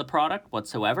into the product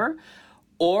whatsoever.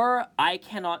 Or I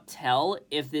cannot tell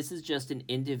if this is just an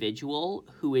individual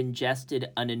who ingested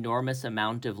an enormous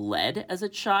amount of lead as a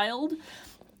child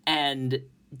and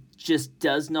just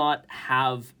does not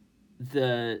have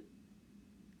the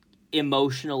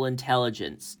emotional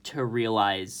intelligence to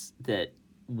realize that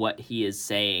what he is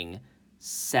saying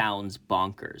sounds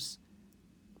bonkers.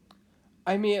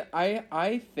 I mean,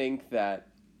 I think that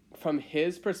from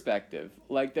his perspective,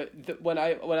 like when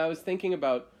I was thinking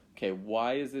about, okay,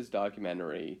 why is this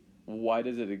documentary? Why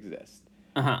does it exist?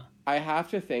 Uh-huh. I have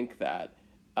to think that,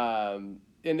 and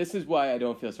this is why I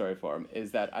don't feel sorry for him,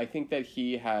 is that I think that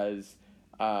he has,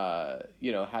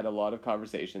 had a lot of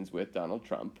conversations with Donald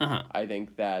Trump. Uh-huh. I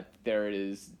think that there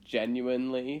is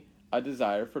genuinely a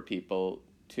desire for people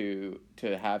to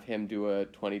have him do a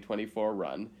 2024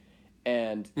 run,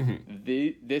 and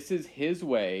this is his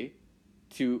way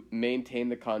to maintain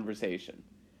the conversation,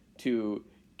 to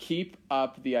keep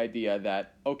up the idea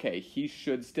that, okay, he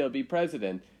should still be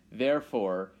president,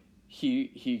 therefore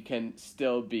he can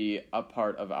still be a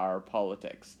part of our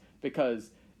politics.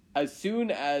 Because as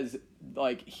soon as,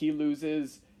 like, he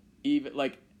loses, even,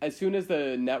 like, as soon as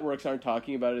the networks aren't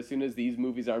talking about it, as soon as these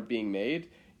movies aren't being made,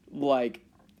 like,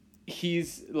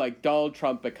 he's, like, Donald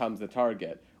Trump becomes the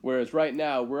target. Whereas right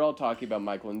now, we're all talking about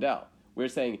Mike Lindell. We're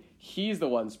saying he's the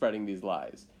one spreading these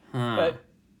lies. But,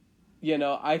 you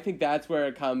know, I think that's where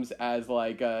it comes as,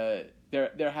 like,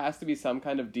 there has to be some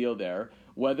kind of deal there.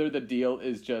 Whether the deal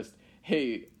is just,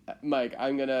 hey, Mike,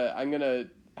 I'm gonna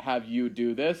have you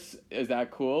do this. Is that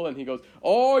cool? And he goes,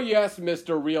 oh, yes,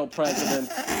 Mr. Real President.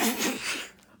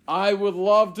 I would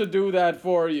love to do that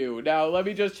for you. Now, let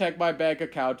me just check my bank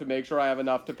account to make sure I have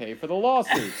enough to pay for the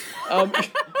lawsuits.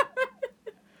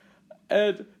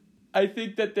 And I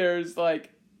think that there's,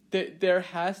 like, there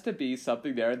has to be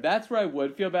something there. And that's where I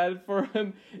would feel bad for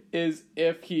him, is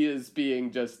if he is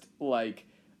being just, like,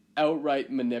 outright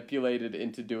manipulated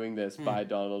into doing this by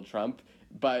Donald Trump.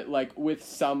 But, like, with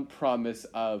some promise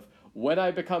of, when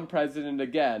I become president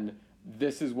again,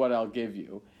 this is what I'll give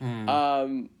you.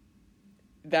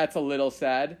 That's a little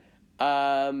sad.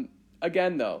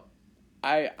 Again, though,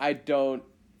 I don't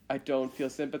feel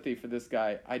sympathy for this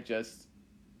guy.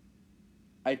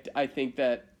 I think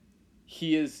that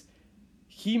he is,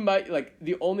 he might, like,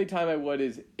 the only time I would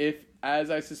is if, as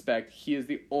I suspect, he is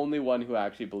the only one who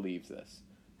actually believes this.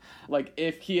 Like,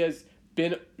 if he has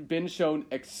been shown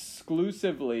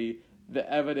exclusively the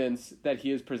evidence that he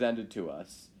has presented to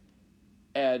us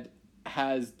and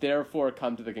has therefore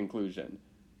come to the conclusion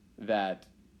that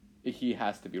he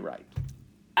has to be right.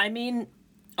 I mean,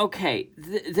 okay,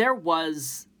 there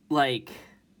was, like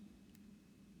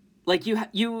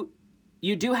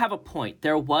you do have a point.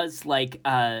 There was, like,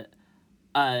 a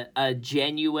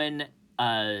genuine,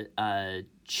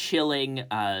 chilling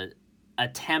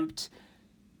attempt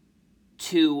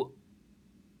to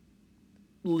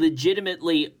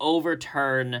legitimately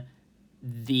overturn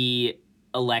the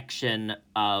election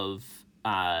of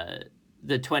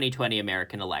the 2020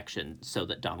 American election so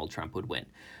that Donald Trump would win.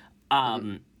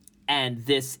 And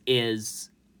this is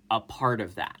a part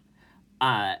of that.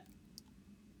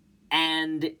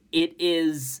 And it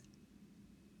is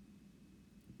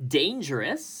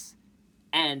dangerous,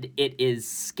 and it is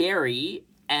scary,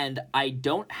 and I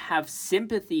don't have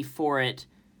sympathy for it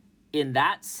in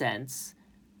that sense,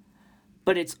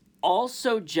 but it's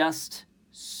also just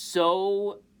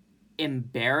so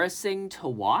embarrassing to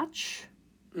watch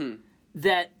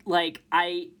that, like,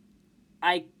 I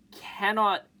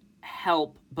cannot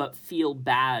help but feel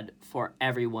bad for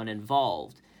everyone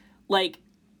involved. Like,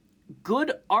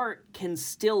 good art can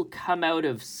still come out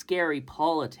of scary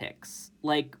politics.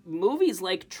 Like, movies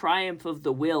like Triumph of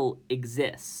the Will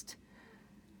exist.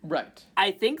 Right.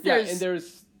 I think there's... Yeah, and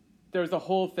there's a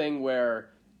whole thing where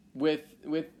with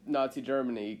Nazi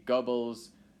Germany,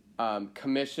 Goebbels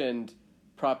commissioned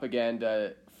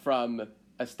propaganda from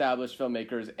established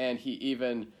filmmakers, and he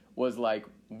even was like,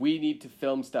 we need to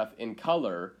film stuff in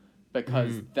color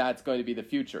because that's going to be the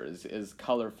future, is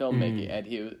color filmmaking. And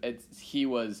he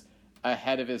was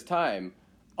ahead of his time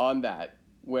on that,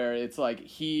 where it's like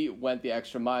he went the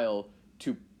extra mile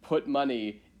to put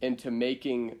money into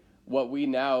making what we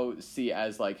now see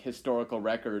as, like, historical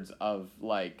records of,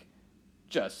 like,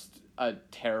 just a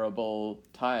terrible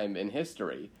time in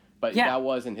history. But that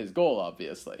wasn't his goal,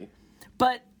 obviously.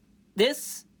 But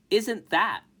this isn't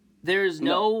that. There's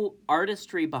no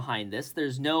artistry behind this.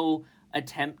 There's no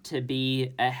attempt to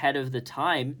be ahead of the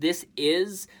time. This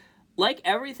is, like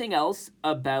everything else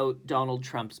about Donald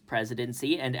Trump's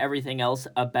presidency and everything else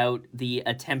about the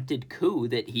attempted coup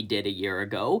that he did a year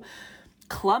ago,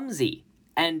 clumsy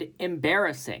and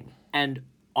embarrassing and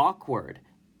awkward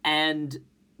and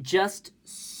just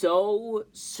so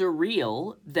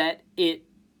surreal that it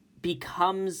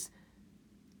becomes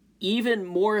even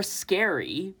more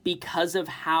scary because of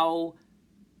how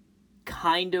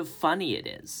kind of funny it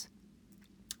is.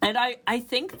 And I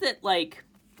think that, like,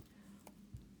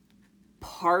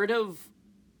 part of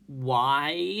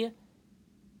why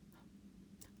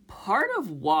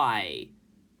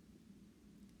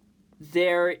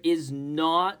there is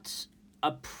not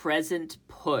a present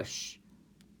push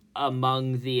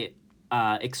among the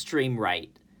extreme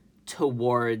right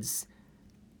towards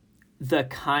the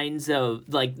kinds of,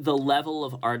 like, the level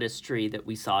of artistry that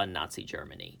we saw in Nazi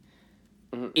Germany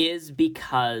is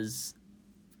because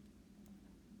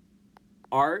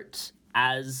art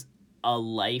as a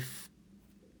life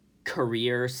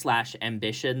career /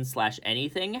 ambition /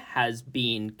 anything has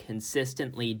been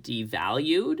consistently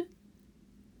devalued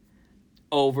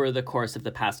over the course of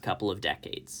the past couple of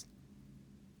decades.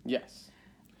 Yes.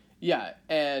 Yeah,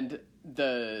 and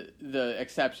the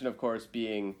exception, of course,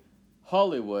 being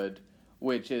Hollywood,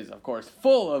 which is, of course,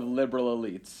 full of liberal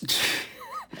elites.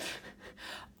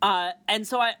 And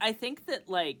so I think that,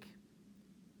 like,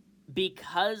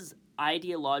 because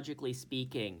ideologically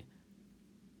speaking,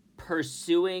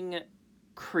 pursuing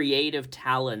creative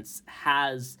talents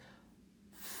has,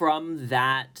 from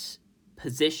that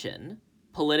position,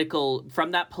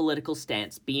 from that political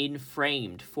stance, been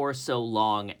framed for so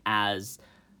long as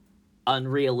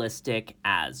unrealistic,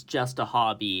 as just a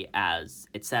hobby, as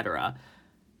etc.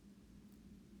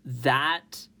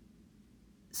 That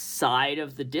side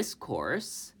of the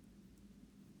discourse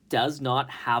does not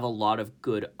have a lot of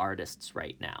good artists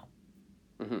right now.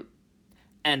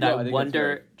 And I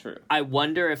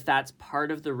wonder if that's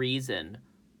part of the reason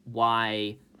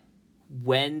why,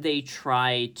 when they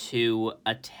try to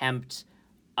attempt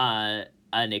an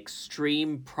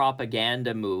extreme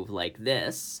propaganda move like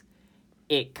this,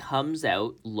 it comes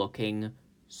out looking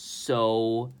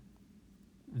so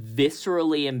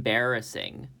viscerally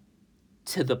embarrassing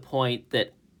to the point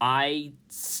that I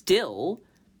still,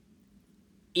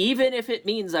 even if it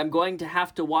means I'm going to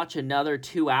have to watch another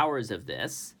 2 hours of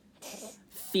this,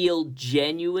 feel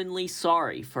genuinely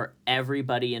sorry for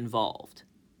everybody involved.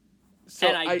 So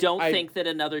and I don't think that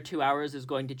another 2 hours is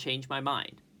going to change my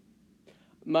mind.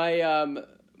 my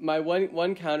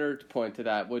one counterpoint to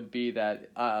that would be that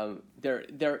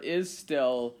there is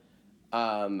still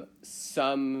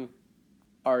some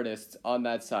artists on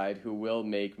that side who will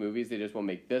make movies. They just won't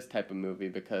make this type of movie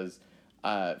because,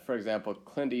 for example,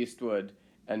 Clint Eastwood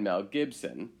and Mel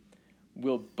Gibson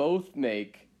will both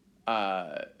make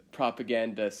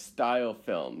propaganda style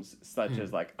films such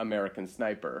as like American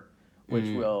Sniper, which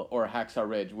will, or Hacksaw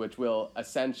Ridge, which will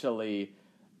essentially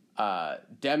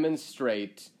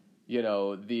demonstrate,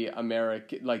 the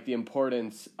the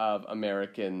importance of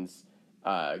Americans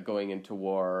going into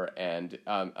war and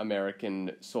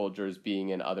American soldiers being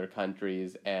in other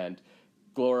countries and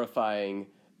glorifying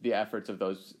the efforts of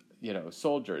those,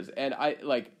 soldiers. And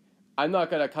I'm not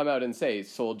going to come out and say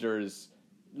soldiers,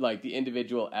 like the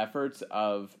individual efforts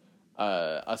of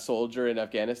a soldier in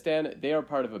Afghanistan, they are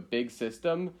part of a big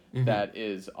system that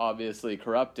is obviously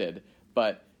corrupted.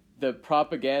 But the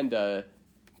propaganda,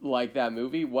 like that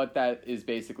movie, what that is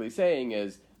basically saying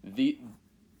is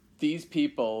these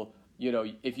people,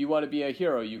 if you want to be a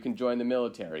hero, you can join the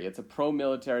military. It's a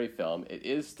pro-military film. It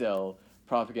is still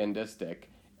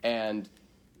propagandistic. And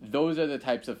those are the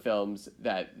types of films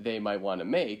that they might want to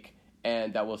make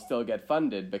and that will still get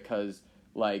funded because,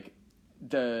 and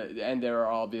there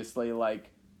are obviously,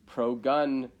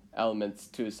 pro-gun elements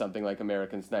to something like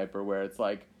American Sniper where it's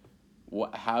like,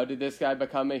 how did this guy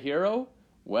become a hero?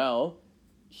 Well,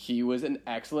 he was an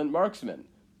excellent marksman.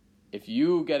 If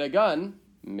you get a gun,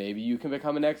 maybe you can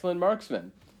become an excellent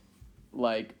marksman.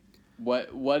 What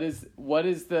is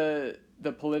the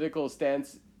political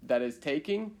stance that is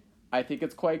taking? I think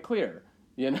it's quite clear,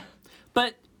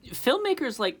 But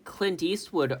filmmakers like Clint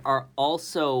Eastwood are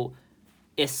also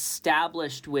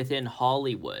established within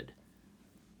Hollywood.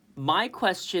 My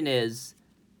question is,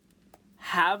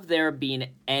 have there been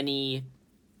any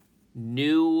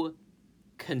new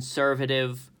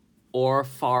conservative or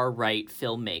far-right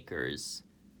filmmakers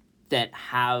that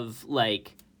have,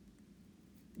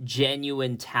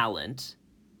 genuine talent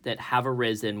that have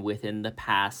arisen within the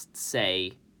past,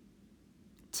 say,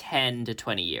 10 to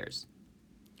 20 years?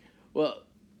 Well,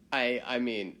 I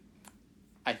mean,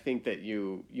 I think that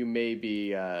you may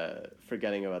be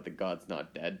forgetting about the God's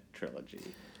Not Dead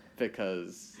trilogy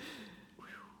because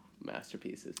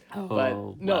masterpieces. Oh, but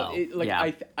no, well,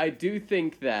 yeah. I do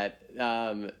think that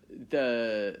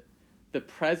the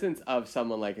presence of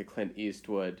someone like a Clint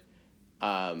Eastwood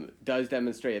does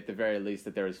demonstrate at the very least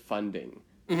that there is funding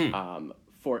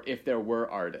for if there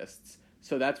were artists.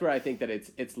 So that's where I think that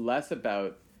it's less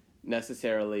about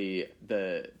necessarily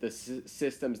the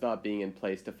systems not being in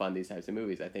place to fund these types of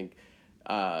movies. I think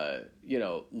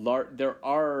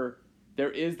there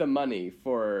is the money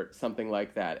for something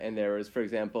like that. And there was, for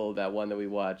example, that one that we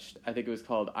watched, I think it was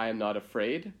called I Am Not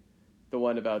Afraid, the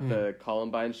one about the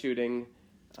Columbine shooting.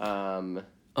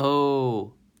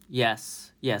 Oh,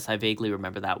 yes, I vaguely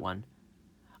remember that one.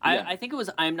 Yeah. I think it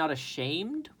was I'm Not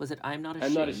Ashamed. Was it I'm Not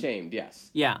Ashamed? I'm Not Ashamed, yes.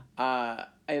 Yeah.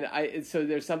 So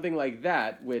there's something like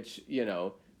that, which,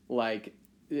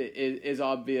 is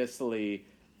obviously,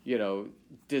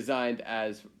 designed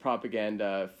as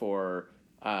propaganda for,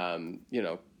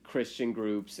 Christian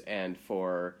groups and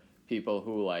for people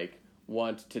who,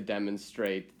 want to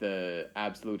demonstrate the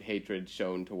absolute hatred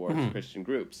shown towards Christian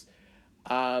groups.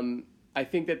 I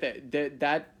think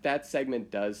that segment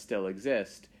does still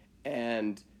exist.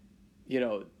 And,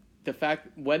 the fact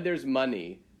when there's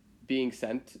money being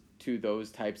sent to those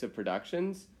types of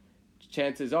productions,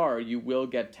 chances are you will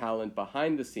get talent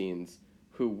behind the scenes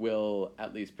who will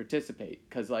at least participate.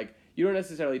 Because, you don't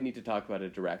necessarily need to talk about a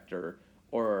director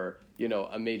or,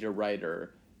 a major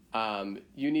writer.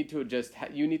 You need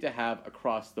to have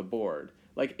across the board.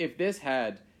 If this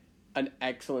had an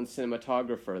excellent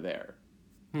cinematographer there,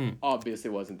 obviously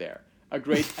wasn't there. A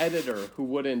great editor who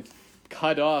wouldn't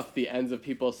cut off the ends of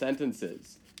people's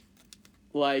sentences.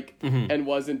 And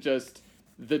wasn't just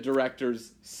the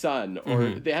director's son, or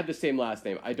they had the same last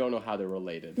name. I don't know how they're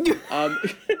related.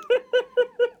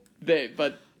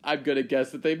 But I'm gonna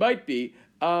guess that they might be.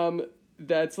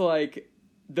 That's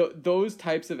those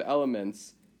types of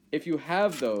elements. If you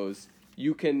have those,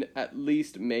 you can at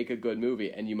least make a good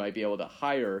movie, and you might be able to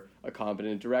hire a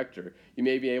competent director. You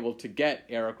may be able to get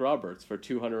Eric Roberts for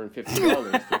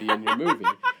 $250 to be in your movie.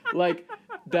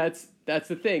 That's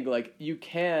the thing. You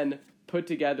can put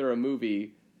together a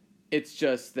movie. It's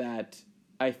just that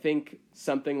I think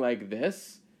something like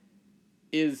this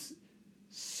is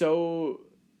so...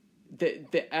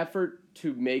 The effort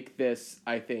to make this,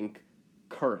 I think,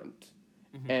 current,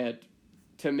 and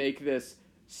to make this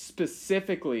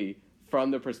specifically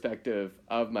from the perspective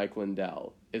of Mike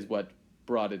Lindell is what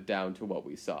brought it down to what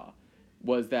we saw,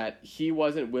 was that he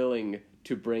wasn't willing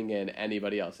to bring in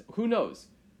anybody else. Who knows?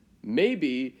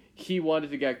 Maybe he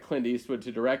wanted to get Clint Eastwood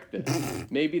to direct this.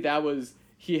 Maybe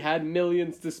he had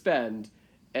millions to spend,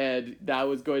 and that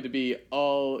was going to be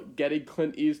all getting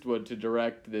Clint Eastwood to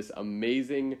direct this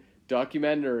amazing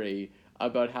documentary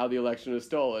about how the election was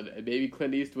stolen. And maybe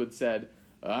Clint Eastwood said,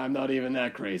 I'm not even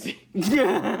that crazy.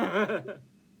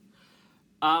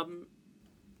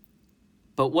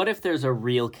 But what if there's a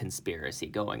real conspiracy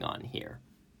going on here?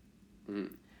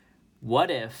 What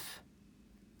if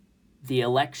the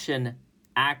election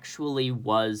actually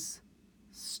was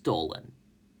stolen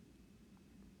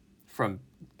from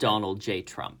Donald J.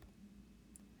 Trump?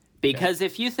 Because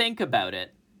if you think about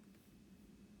it,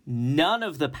 none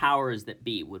of the powers that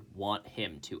be would want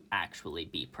him to actually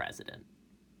be president.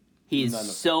 He's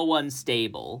so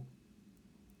unstable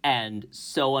and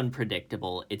so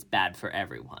unpredictable, it's bad for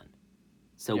everyone.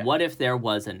 So what if there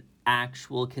was an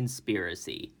actual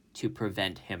conspiracy to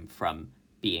prevent him from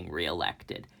being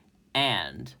reelected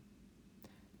and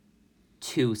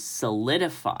to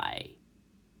solidify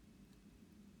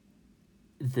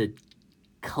the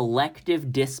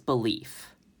collective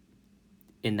disbelief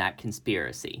in that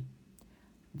conspiracy?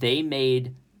 They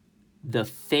made the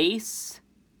face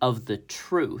of the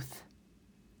truth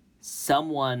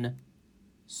someone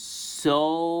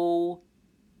so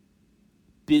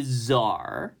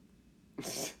bizarre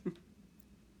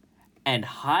and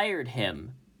hired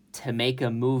him to make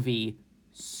a movie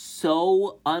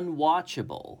so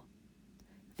unwatchable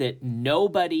that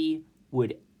nobody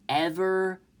would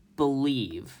ever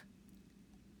believe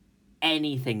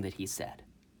anything that he said.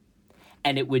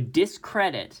 And it would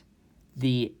discredit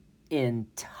the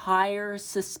entire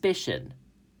suspicion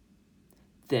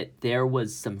that there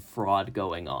was some fraud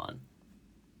going on.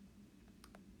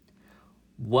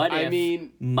 What if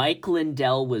Mike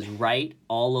Lindell was right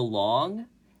all along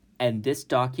and this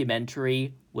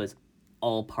documentary was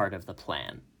all part of the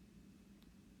plan?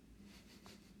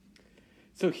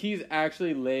 So he's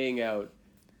actually laying out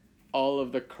all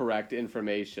of the correct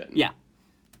information. Yeah.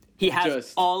 He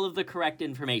has all of the correct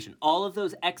information. All of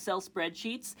those Excel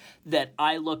spreadsheets that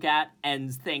I look at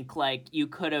and think, like, you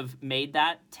could have made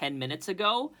that 10 minutes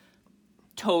ago,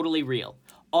 totally real.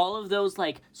 All of those,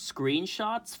 like,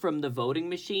 screenshots from the voting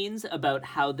machines about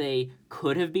how they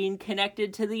could have been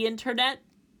connected to the internet,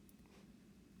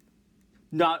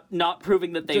 not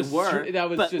proving that they were. That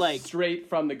was but, just like, straight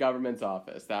from the government's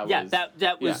office. That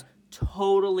was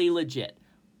totally legit.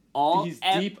 He's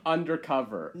deep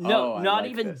undercover. No, not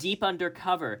even deep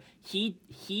undercover.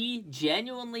 He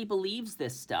genuinely believes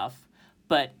this stuff,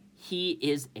 but he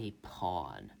is a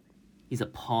pawn. He's a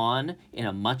pawn in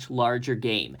a much larger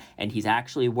game, and he's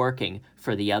actually working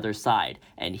for the other side,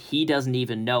 and he doesn't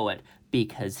even know it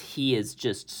because he is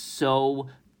just so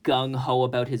gung-ho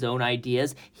about his own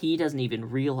ideas, he doesn't even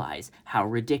realize how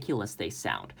ridiculous they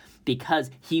sound. Because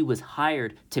he was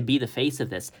hired to be the face of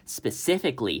this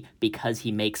specifically because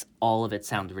he makes all of it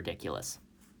sound ridiculous.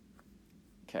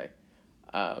 Okay.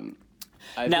 I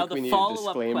think we need a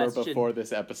disclaimer before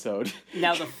this episode.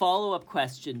 Now, the follow-up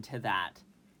question to that,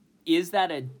 is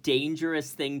that a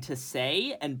dangerous thing to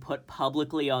say and put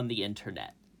publicly on the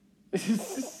internet?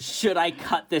 Should I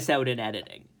cut this out in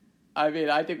editing? I mean,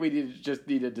 I think we just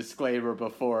need a disclaimer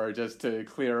before, just to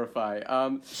clarify.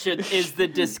 Is the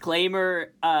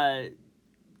disclaimer?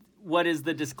 What is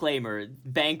the disclaimer?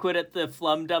 Banquet at the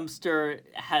Flum Dumpster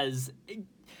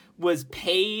was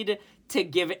paid to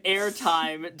give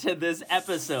airtime to this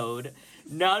episode.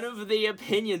 None of the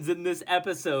opinions in this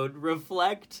episode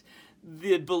reflect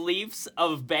the beliefs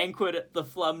of Banquet at the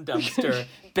Flum Dumpster.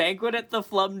 Banquet at the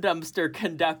Flum Dumpster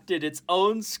conducted its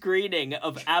own screening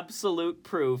of Absolute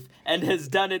Proof and has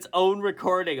done its own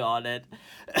recording on it.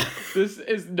 This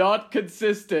is not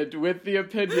consistent with the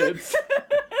opinions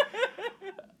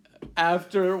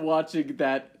after watching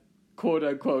that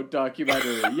quote-unquote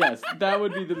documentary. Yes, that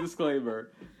would be the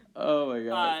disclaimer. Oh my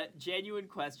god. Genuine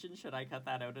question, should I cut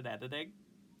that out in editing?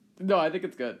 No, I think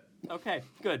it's good. Okay,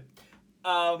 good.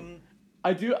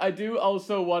 I do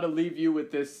also want to leave you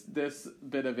with this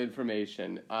bit of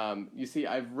information. You see,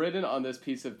 I've written on this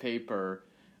piece of paper,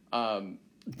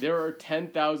 there are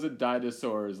 10,000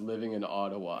 dinosaurs living in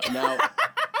Ottawa. Now,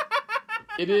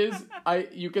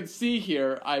 you can see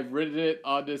here, I've written it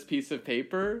on this piece of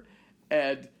paper,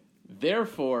 and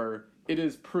therefore, it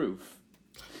is proof.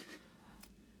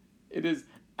 It is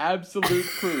absolute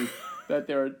proof that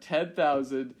there are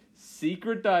 10,000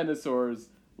 secret dinosaurs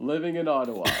living in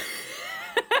Ottawa.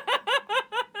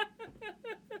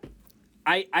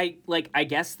 I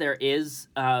guess there is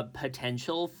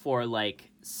potential for,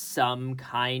 like, some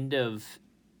kind of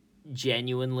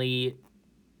genuinely,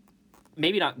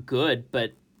 maybe not good,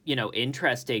 but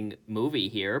interesting movie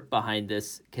here behind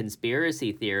this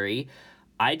conspiracy theory.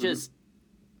 I just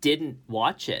didn't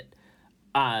watch it.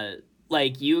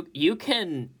 Like you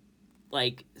can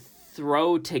like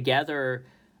throw together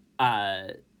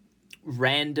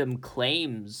random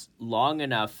claims long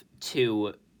enough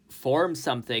to form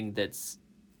something that's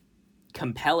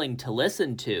compelling to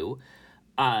listen to,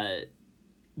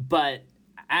 but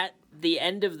at the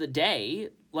end of the day,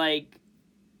 like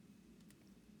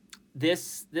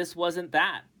this wasn't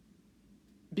that.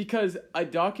 Because a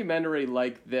documentary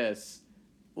like this,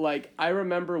 like I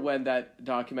remember when that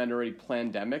documentary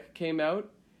Plandemic came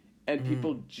out, and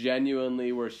people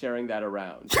genuinely were sharing that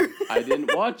around. I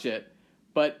didn't watch it,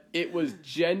 but it was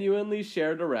genuinely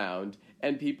shared around,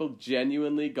 and people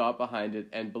genuinely got behind it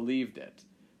and believed it.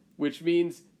 Which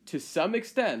means, to some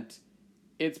extent,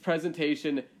 its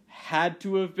presentation had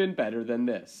to have been better than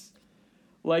this.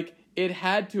 Like, it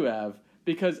had to have,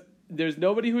 because there's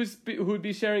nobody who'd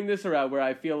be sharing this around where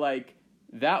I feel like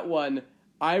that one,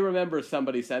 I remember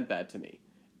somebody sent that to me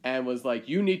and was like,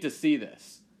 you need to see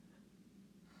this.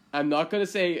 I'm not going to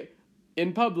say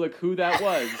in public who that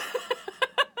was,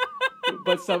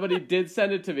 but somebody did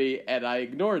send it to me and I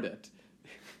ignored it.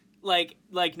 Like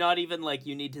not even like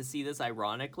you need to see this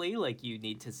ironically, like you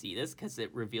need to see this because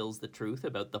it reveals the truth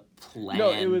about the Plandemic.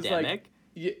 No,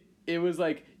 it was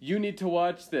like, you need to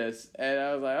watch this. And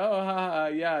I was like, oh, haha,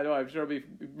 yeah, no, I'm sure it'll be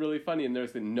really funny. And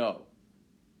there's no.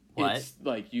 What? It's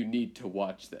like, you need to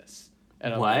watch this.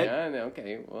 And I'm what? like,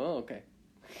 okay, well, okay.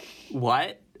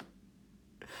 What?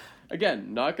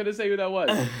 Again, not going to say who that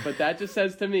was, but that just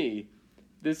says to me,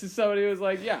 this is somebody who was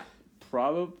like, yeah,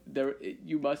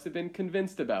 you must have been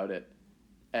convinced about it.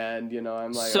 And,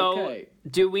 I'm like, so, okay.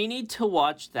 Do we need to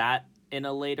watch that in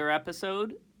a later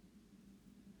episode?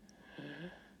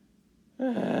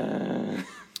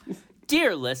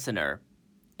 Dear listener,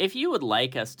 if you would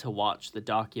like us to watch the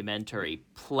documentary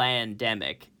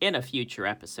Plandemic in a future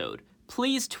episode,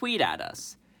 please tweet at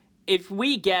us. If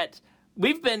we get...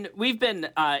 We've been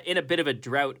in a bit of a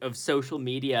drought of social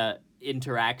media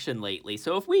interaction lately,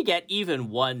 so if we get even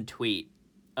one tweet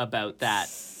about that,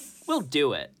 we'll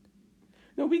do it.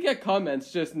 No, we get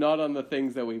comments, just not on the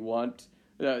things that we want,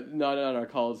 not on our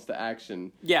calls to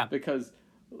action. Yeah. Because,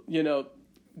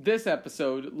 this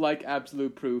episode, like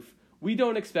Absolute Proof, we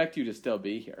don't expect you to still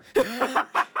be here.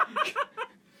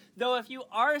 Though if you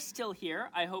are still here,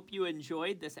 I hope you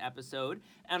enjoyed this episode,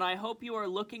 and I hope you are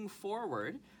looking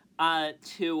forward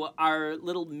to our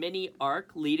little mini arc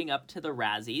leading up to the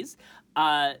Razzies.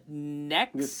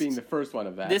 Next... This being the first one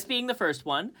of that. This being the first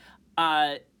one.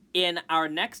 In our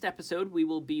next episode, we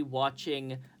will be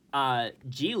watching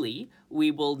Geely.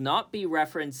 We will not be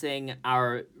referencing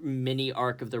our mini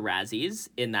arc of the Razzies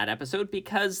in that episode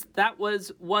because that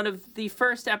was one of the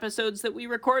first episodes that we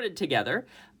recorded together.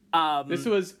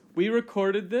 We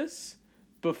recorded this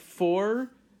before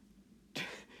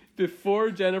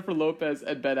Jennifer Lopez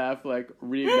and Ben Affleck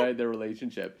reignited their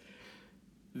relationship.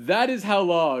 That is how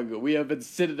long we have been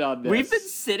sitting on this. We've been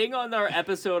sitting on our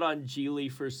episode on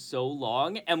Geely for so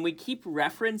long, and we keep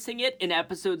referencing it in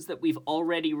episodes that we've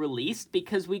already released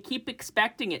because we keep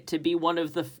expecting it to be one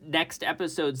of the next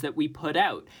episodes that we put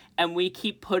out, and we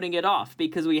keep putting it off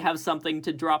because we have something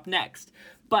to drop next.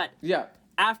 But yeah,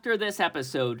 after this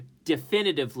episode,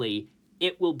 definitively,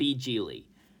 it will be Geely.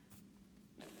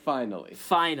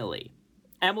 Finally.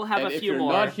 And we'll have a few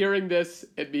more. If you're not hearing this,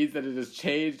 it means that it has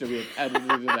changed and we have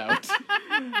edited it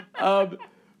out.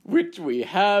 Which we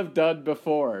have done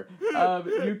before.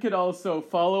 You can also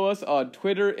follow us on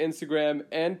Twitter, Instagram,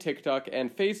 and TikTok,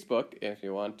 and Facebook, if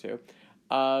you want to,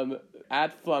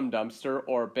 at Flum Dumpster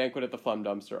or Banquet at the Flum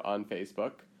Dumpster on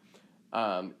Facebook.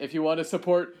 If you want to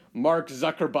support Mark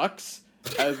Zuckerbucks,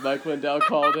 as Mike Lindell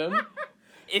called him,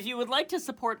 if you would like to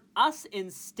support us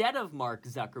instead of Mark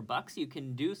Zuckerbucks, you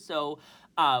can do so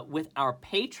with our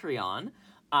Patreon.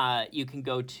 You can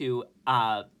go to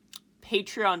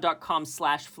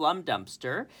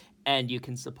patreon.com/flumdumpster, and you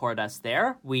can support us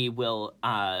there. We will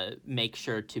make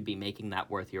sure to be making that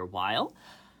worth your while.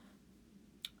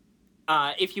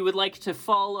 If you would like to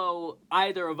follow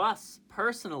either of us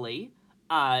personally,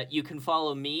 you can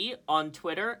follow me on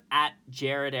Twitter at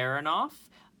Jared Aronoff.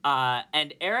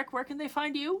 And Eric, where can they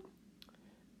find you?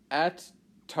 At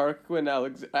TARQ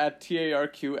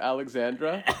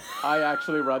Alexandra. I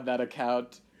actually run that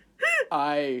account.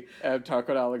 I am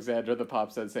Tarquin Alexandra, the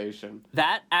pop sensation.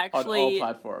 That actually, on all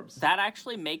platforms. That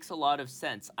actually makes a lot of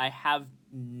sense. I have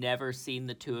never seen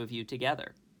the two of you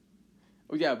together.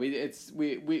 Yeah,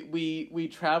 we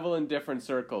travel in different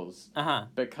circles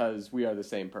because we are the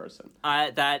same person.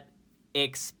 That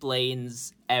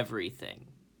explains everything.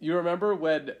 You remember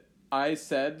when I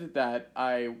said that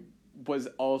I was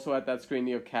also at that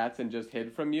screening of Cats and just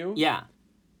hid from you. Yeah.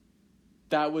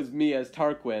 That was me as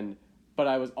Tarquin, but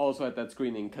I was also at that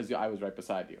screening because I was right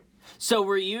beside you. So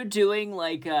were you doing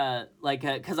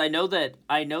because I know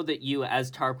that you as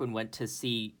Tarquin went to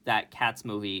see that Cats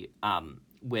movie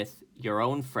with your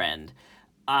own friend.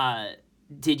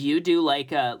 Did you do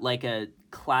like a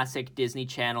classic Disney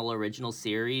Channel original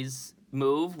series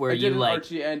move where I did you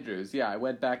Archie Andrews? Yeah, I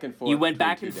went back and forth. You went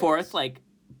back and forth, days. like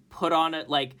put on it,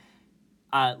 like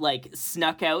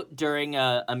snuck out during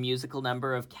a musical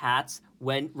number of Cats,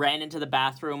 ran into the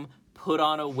bathroom, put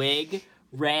on a wig,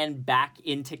 ran back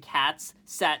into Cats,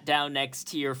 sat down next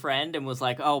to your friend, and was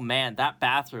like, "Oh man, that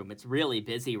bathroom, it's really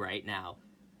busy right now."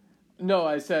 No,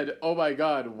 I said, "Oh my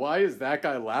God, why is that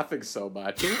guy laughing so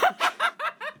much?"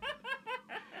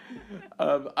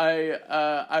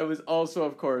 I was also,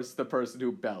 of course, the person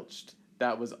who belched.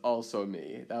 That was also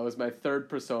me. That was my third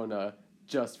persona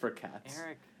just for Cats.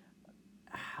 Eric,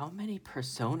 how many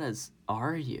personas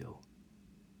are you?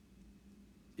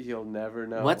 You'll never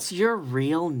know. What's your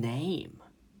real name?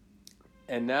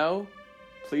 And now,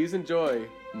 please enjoy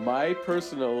my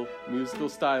personal musical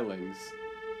stylings.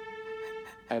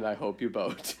 And I hope you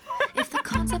vote. If the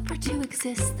concept were to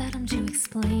exist that I'm to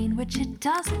explain, which it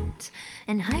doesn't,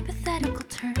 in hypothetical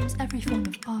terms, every form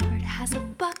of art has a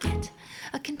bucket,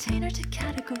 a container to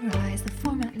categorize the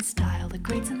format and style, the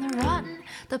greats and the rotten.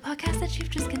 The podcast that you've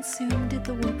just consumed did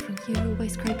the work for you by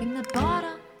scraping the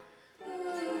bottom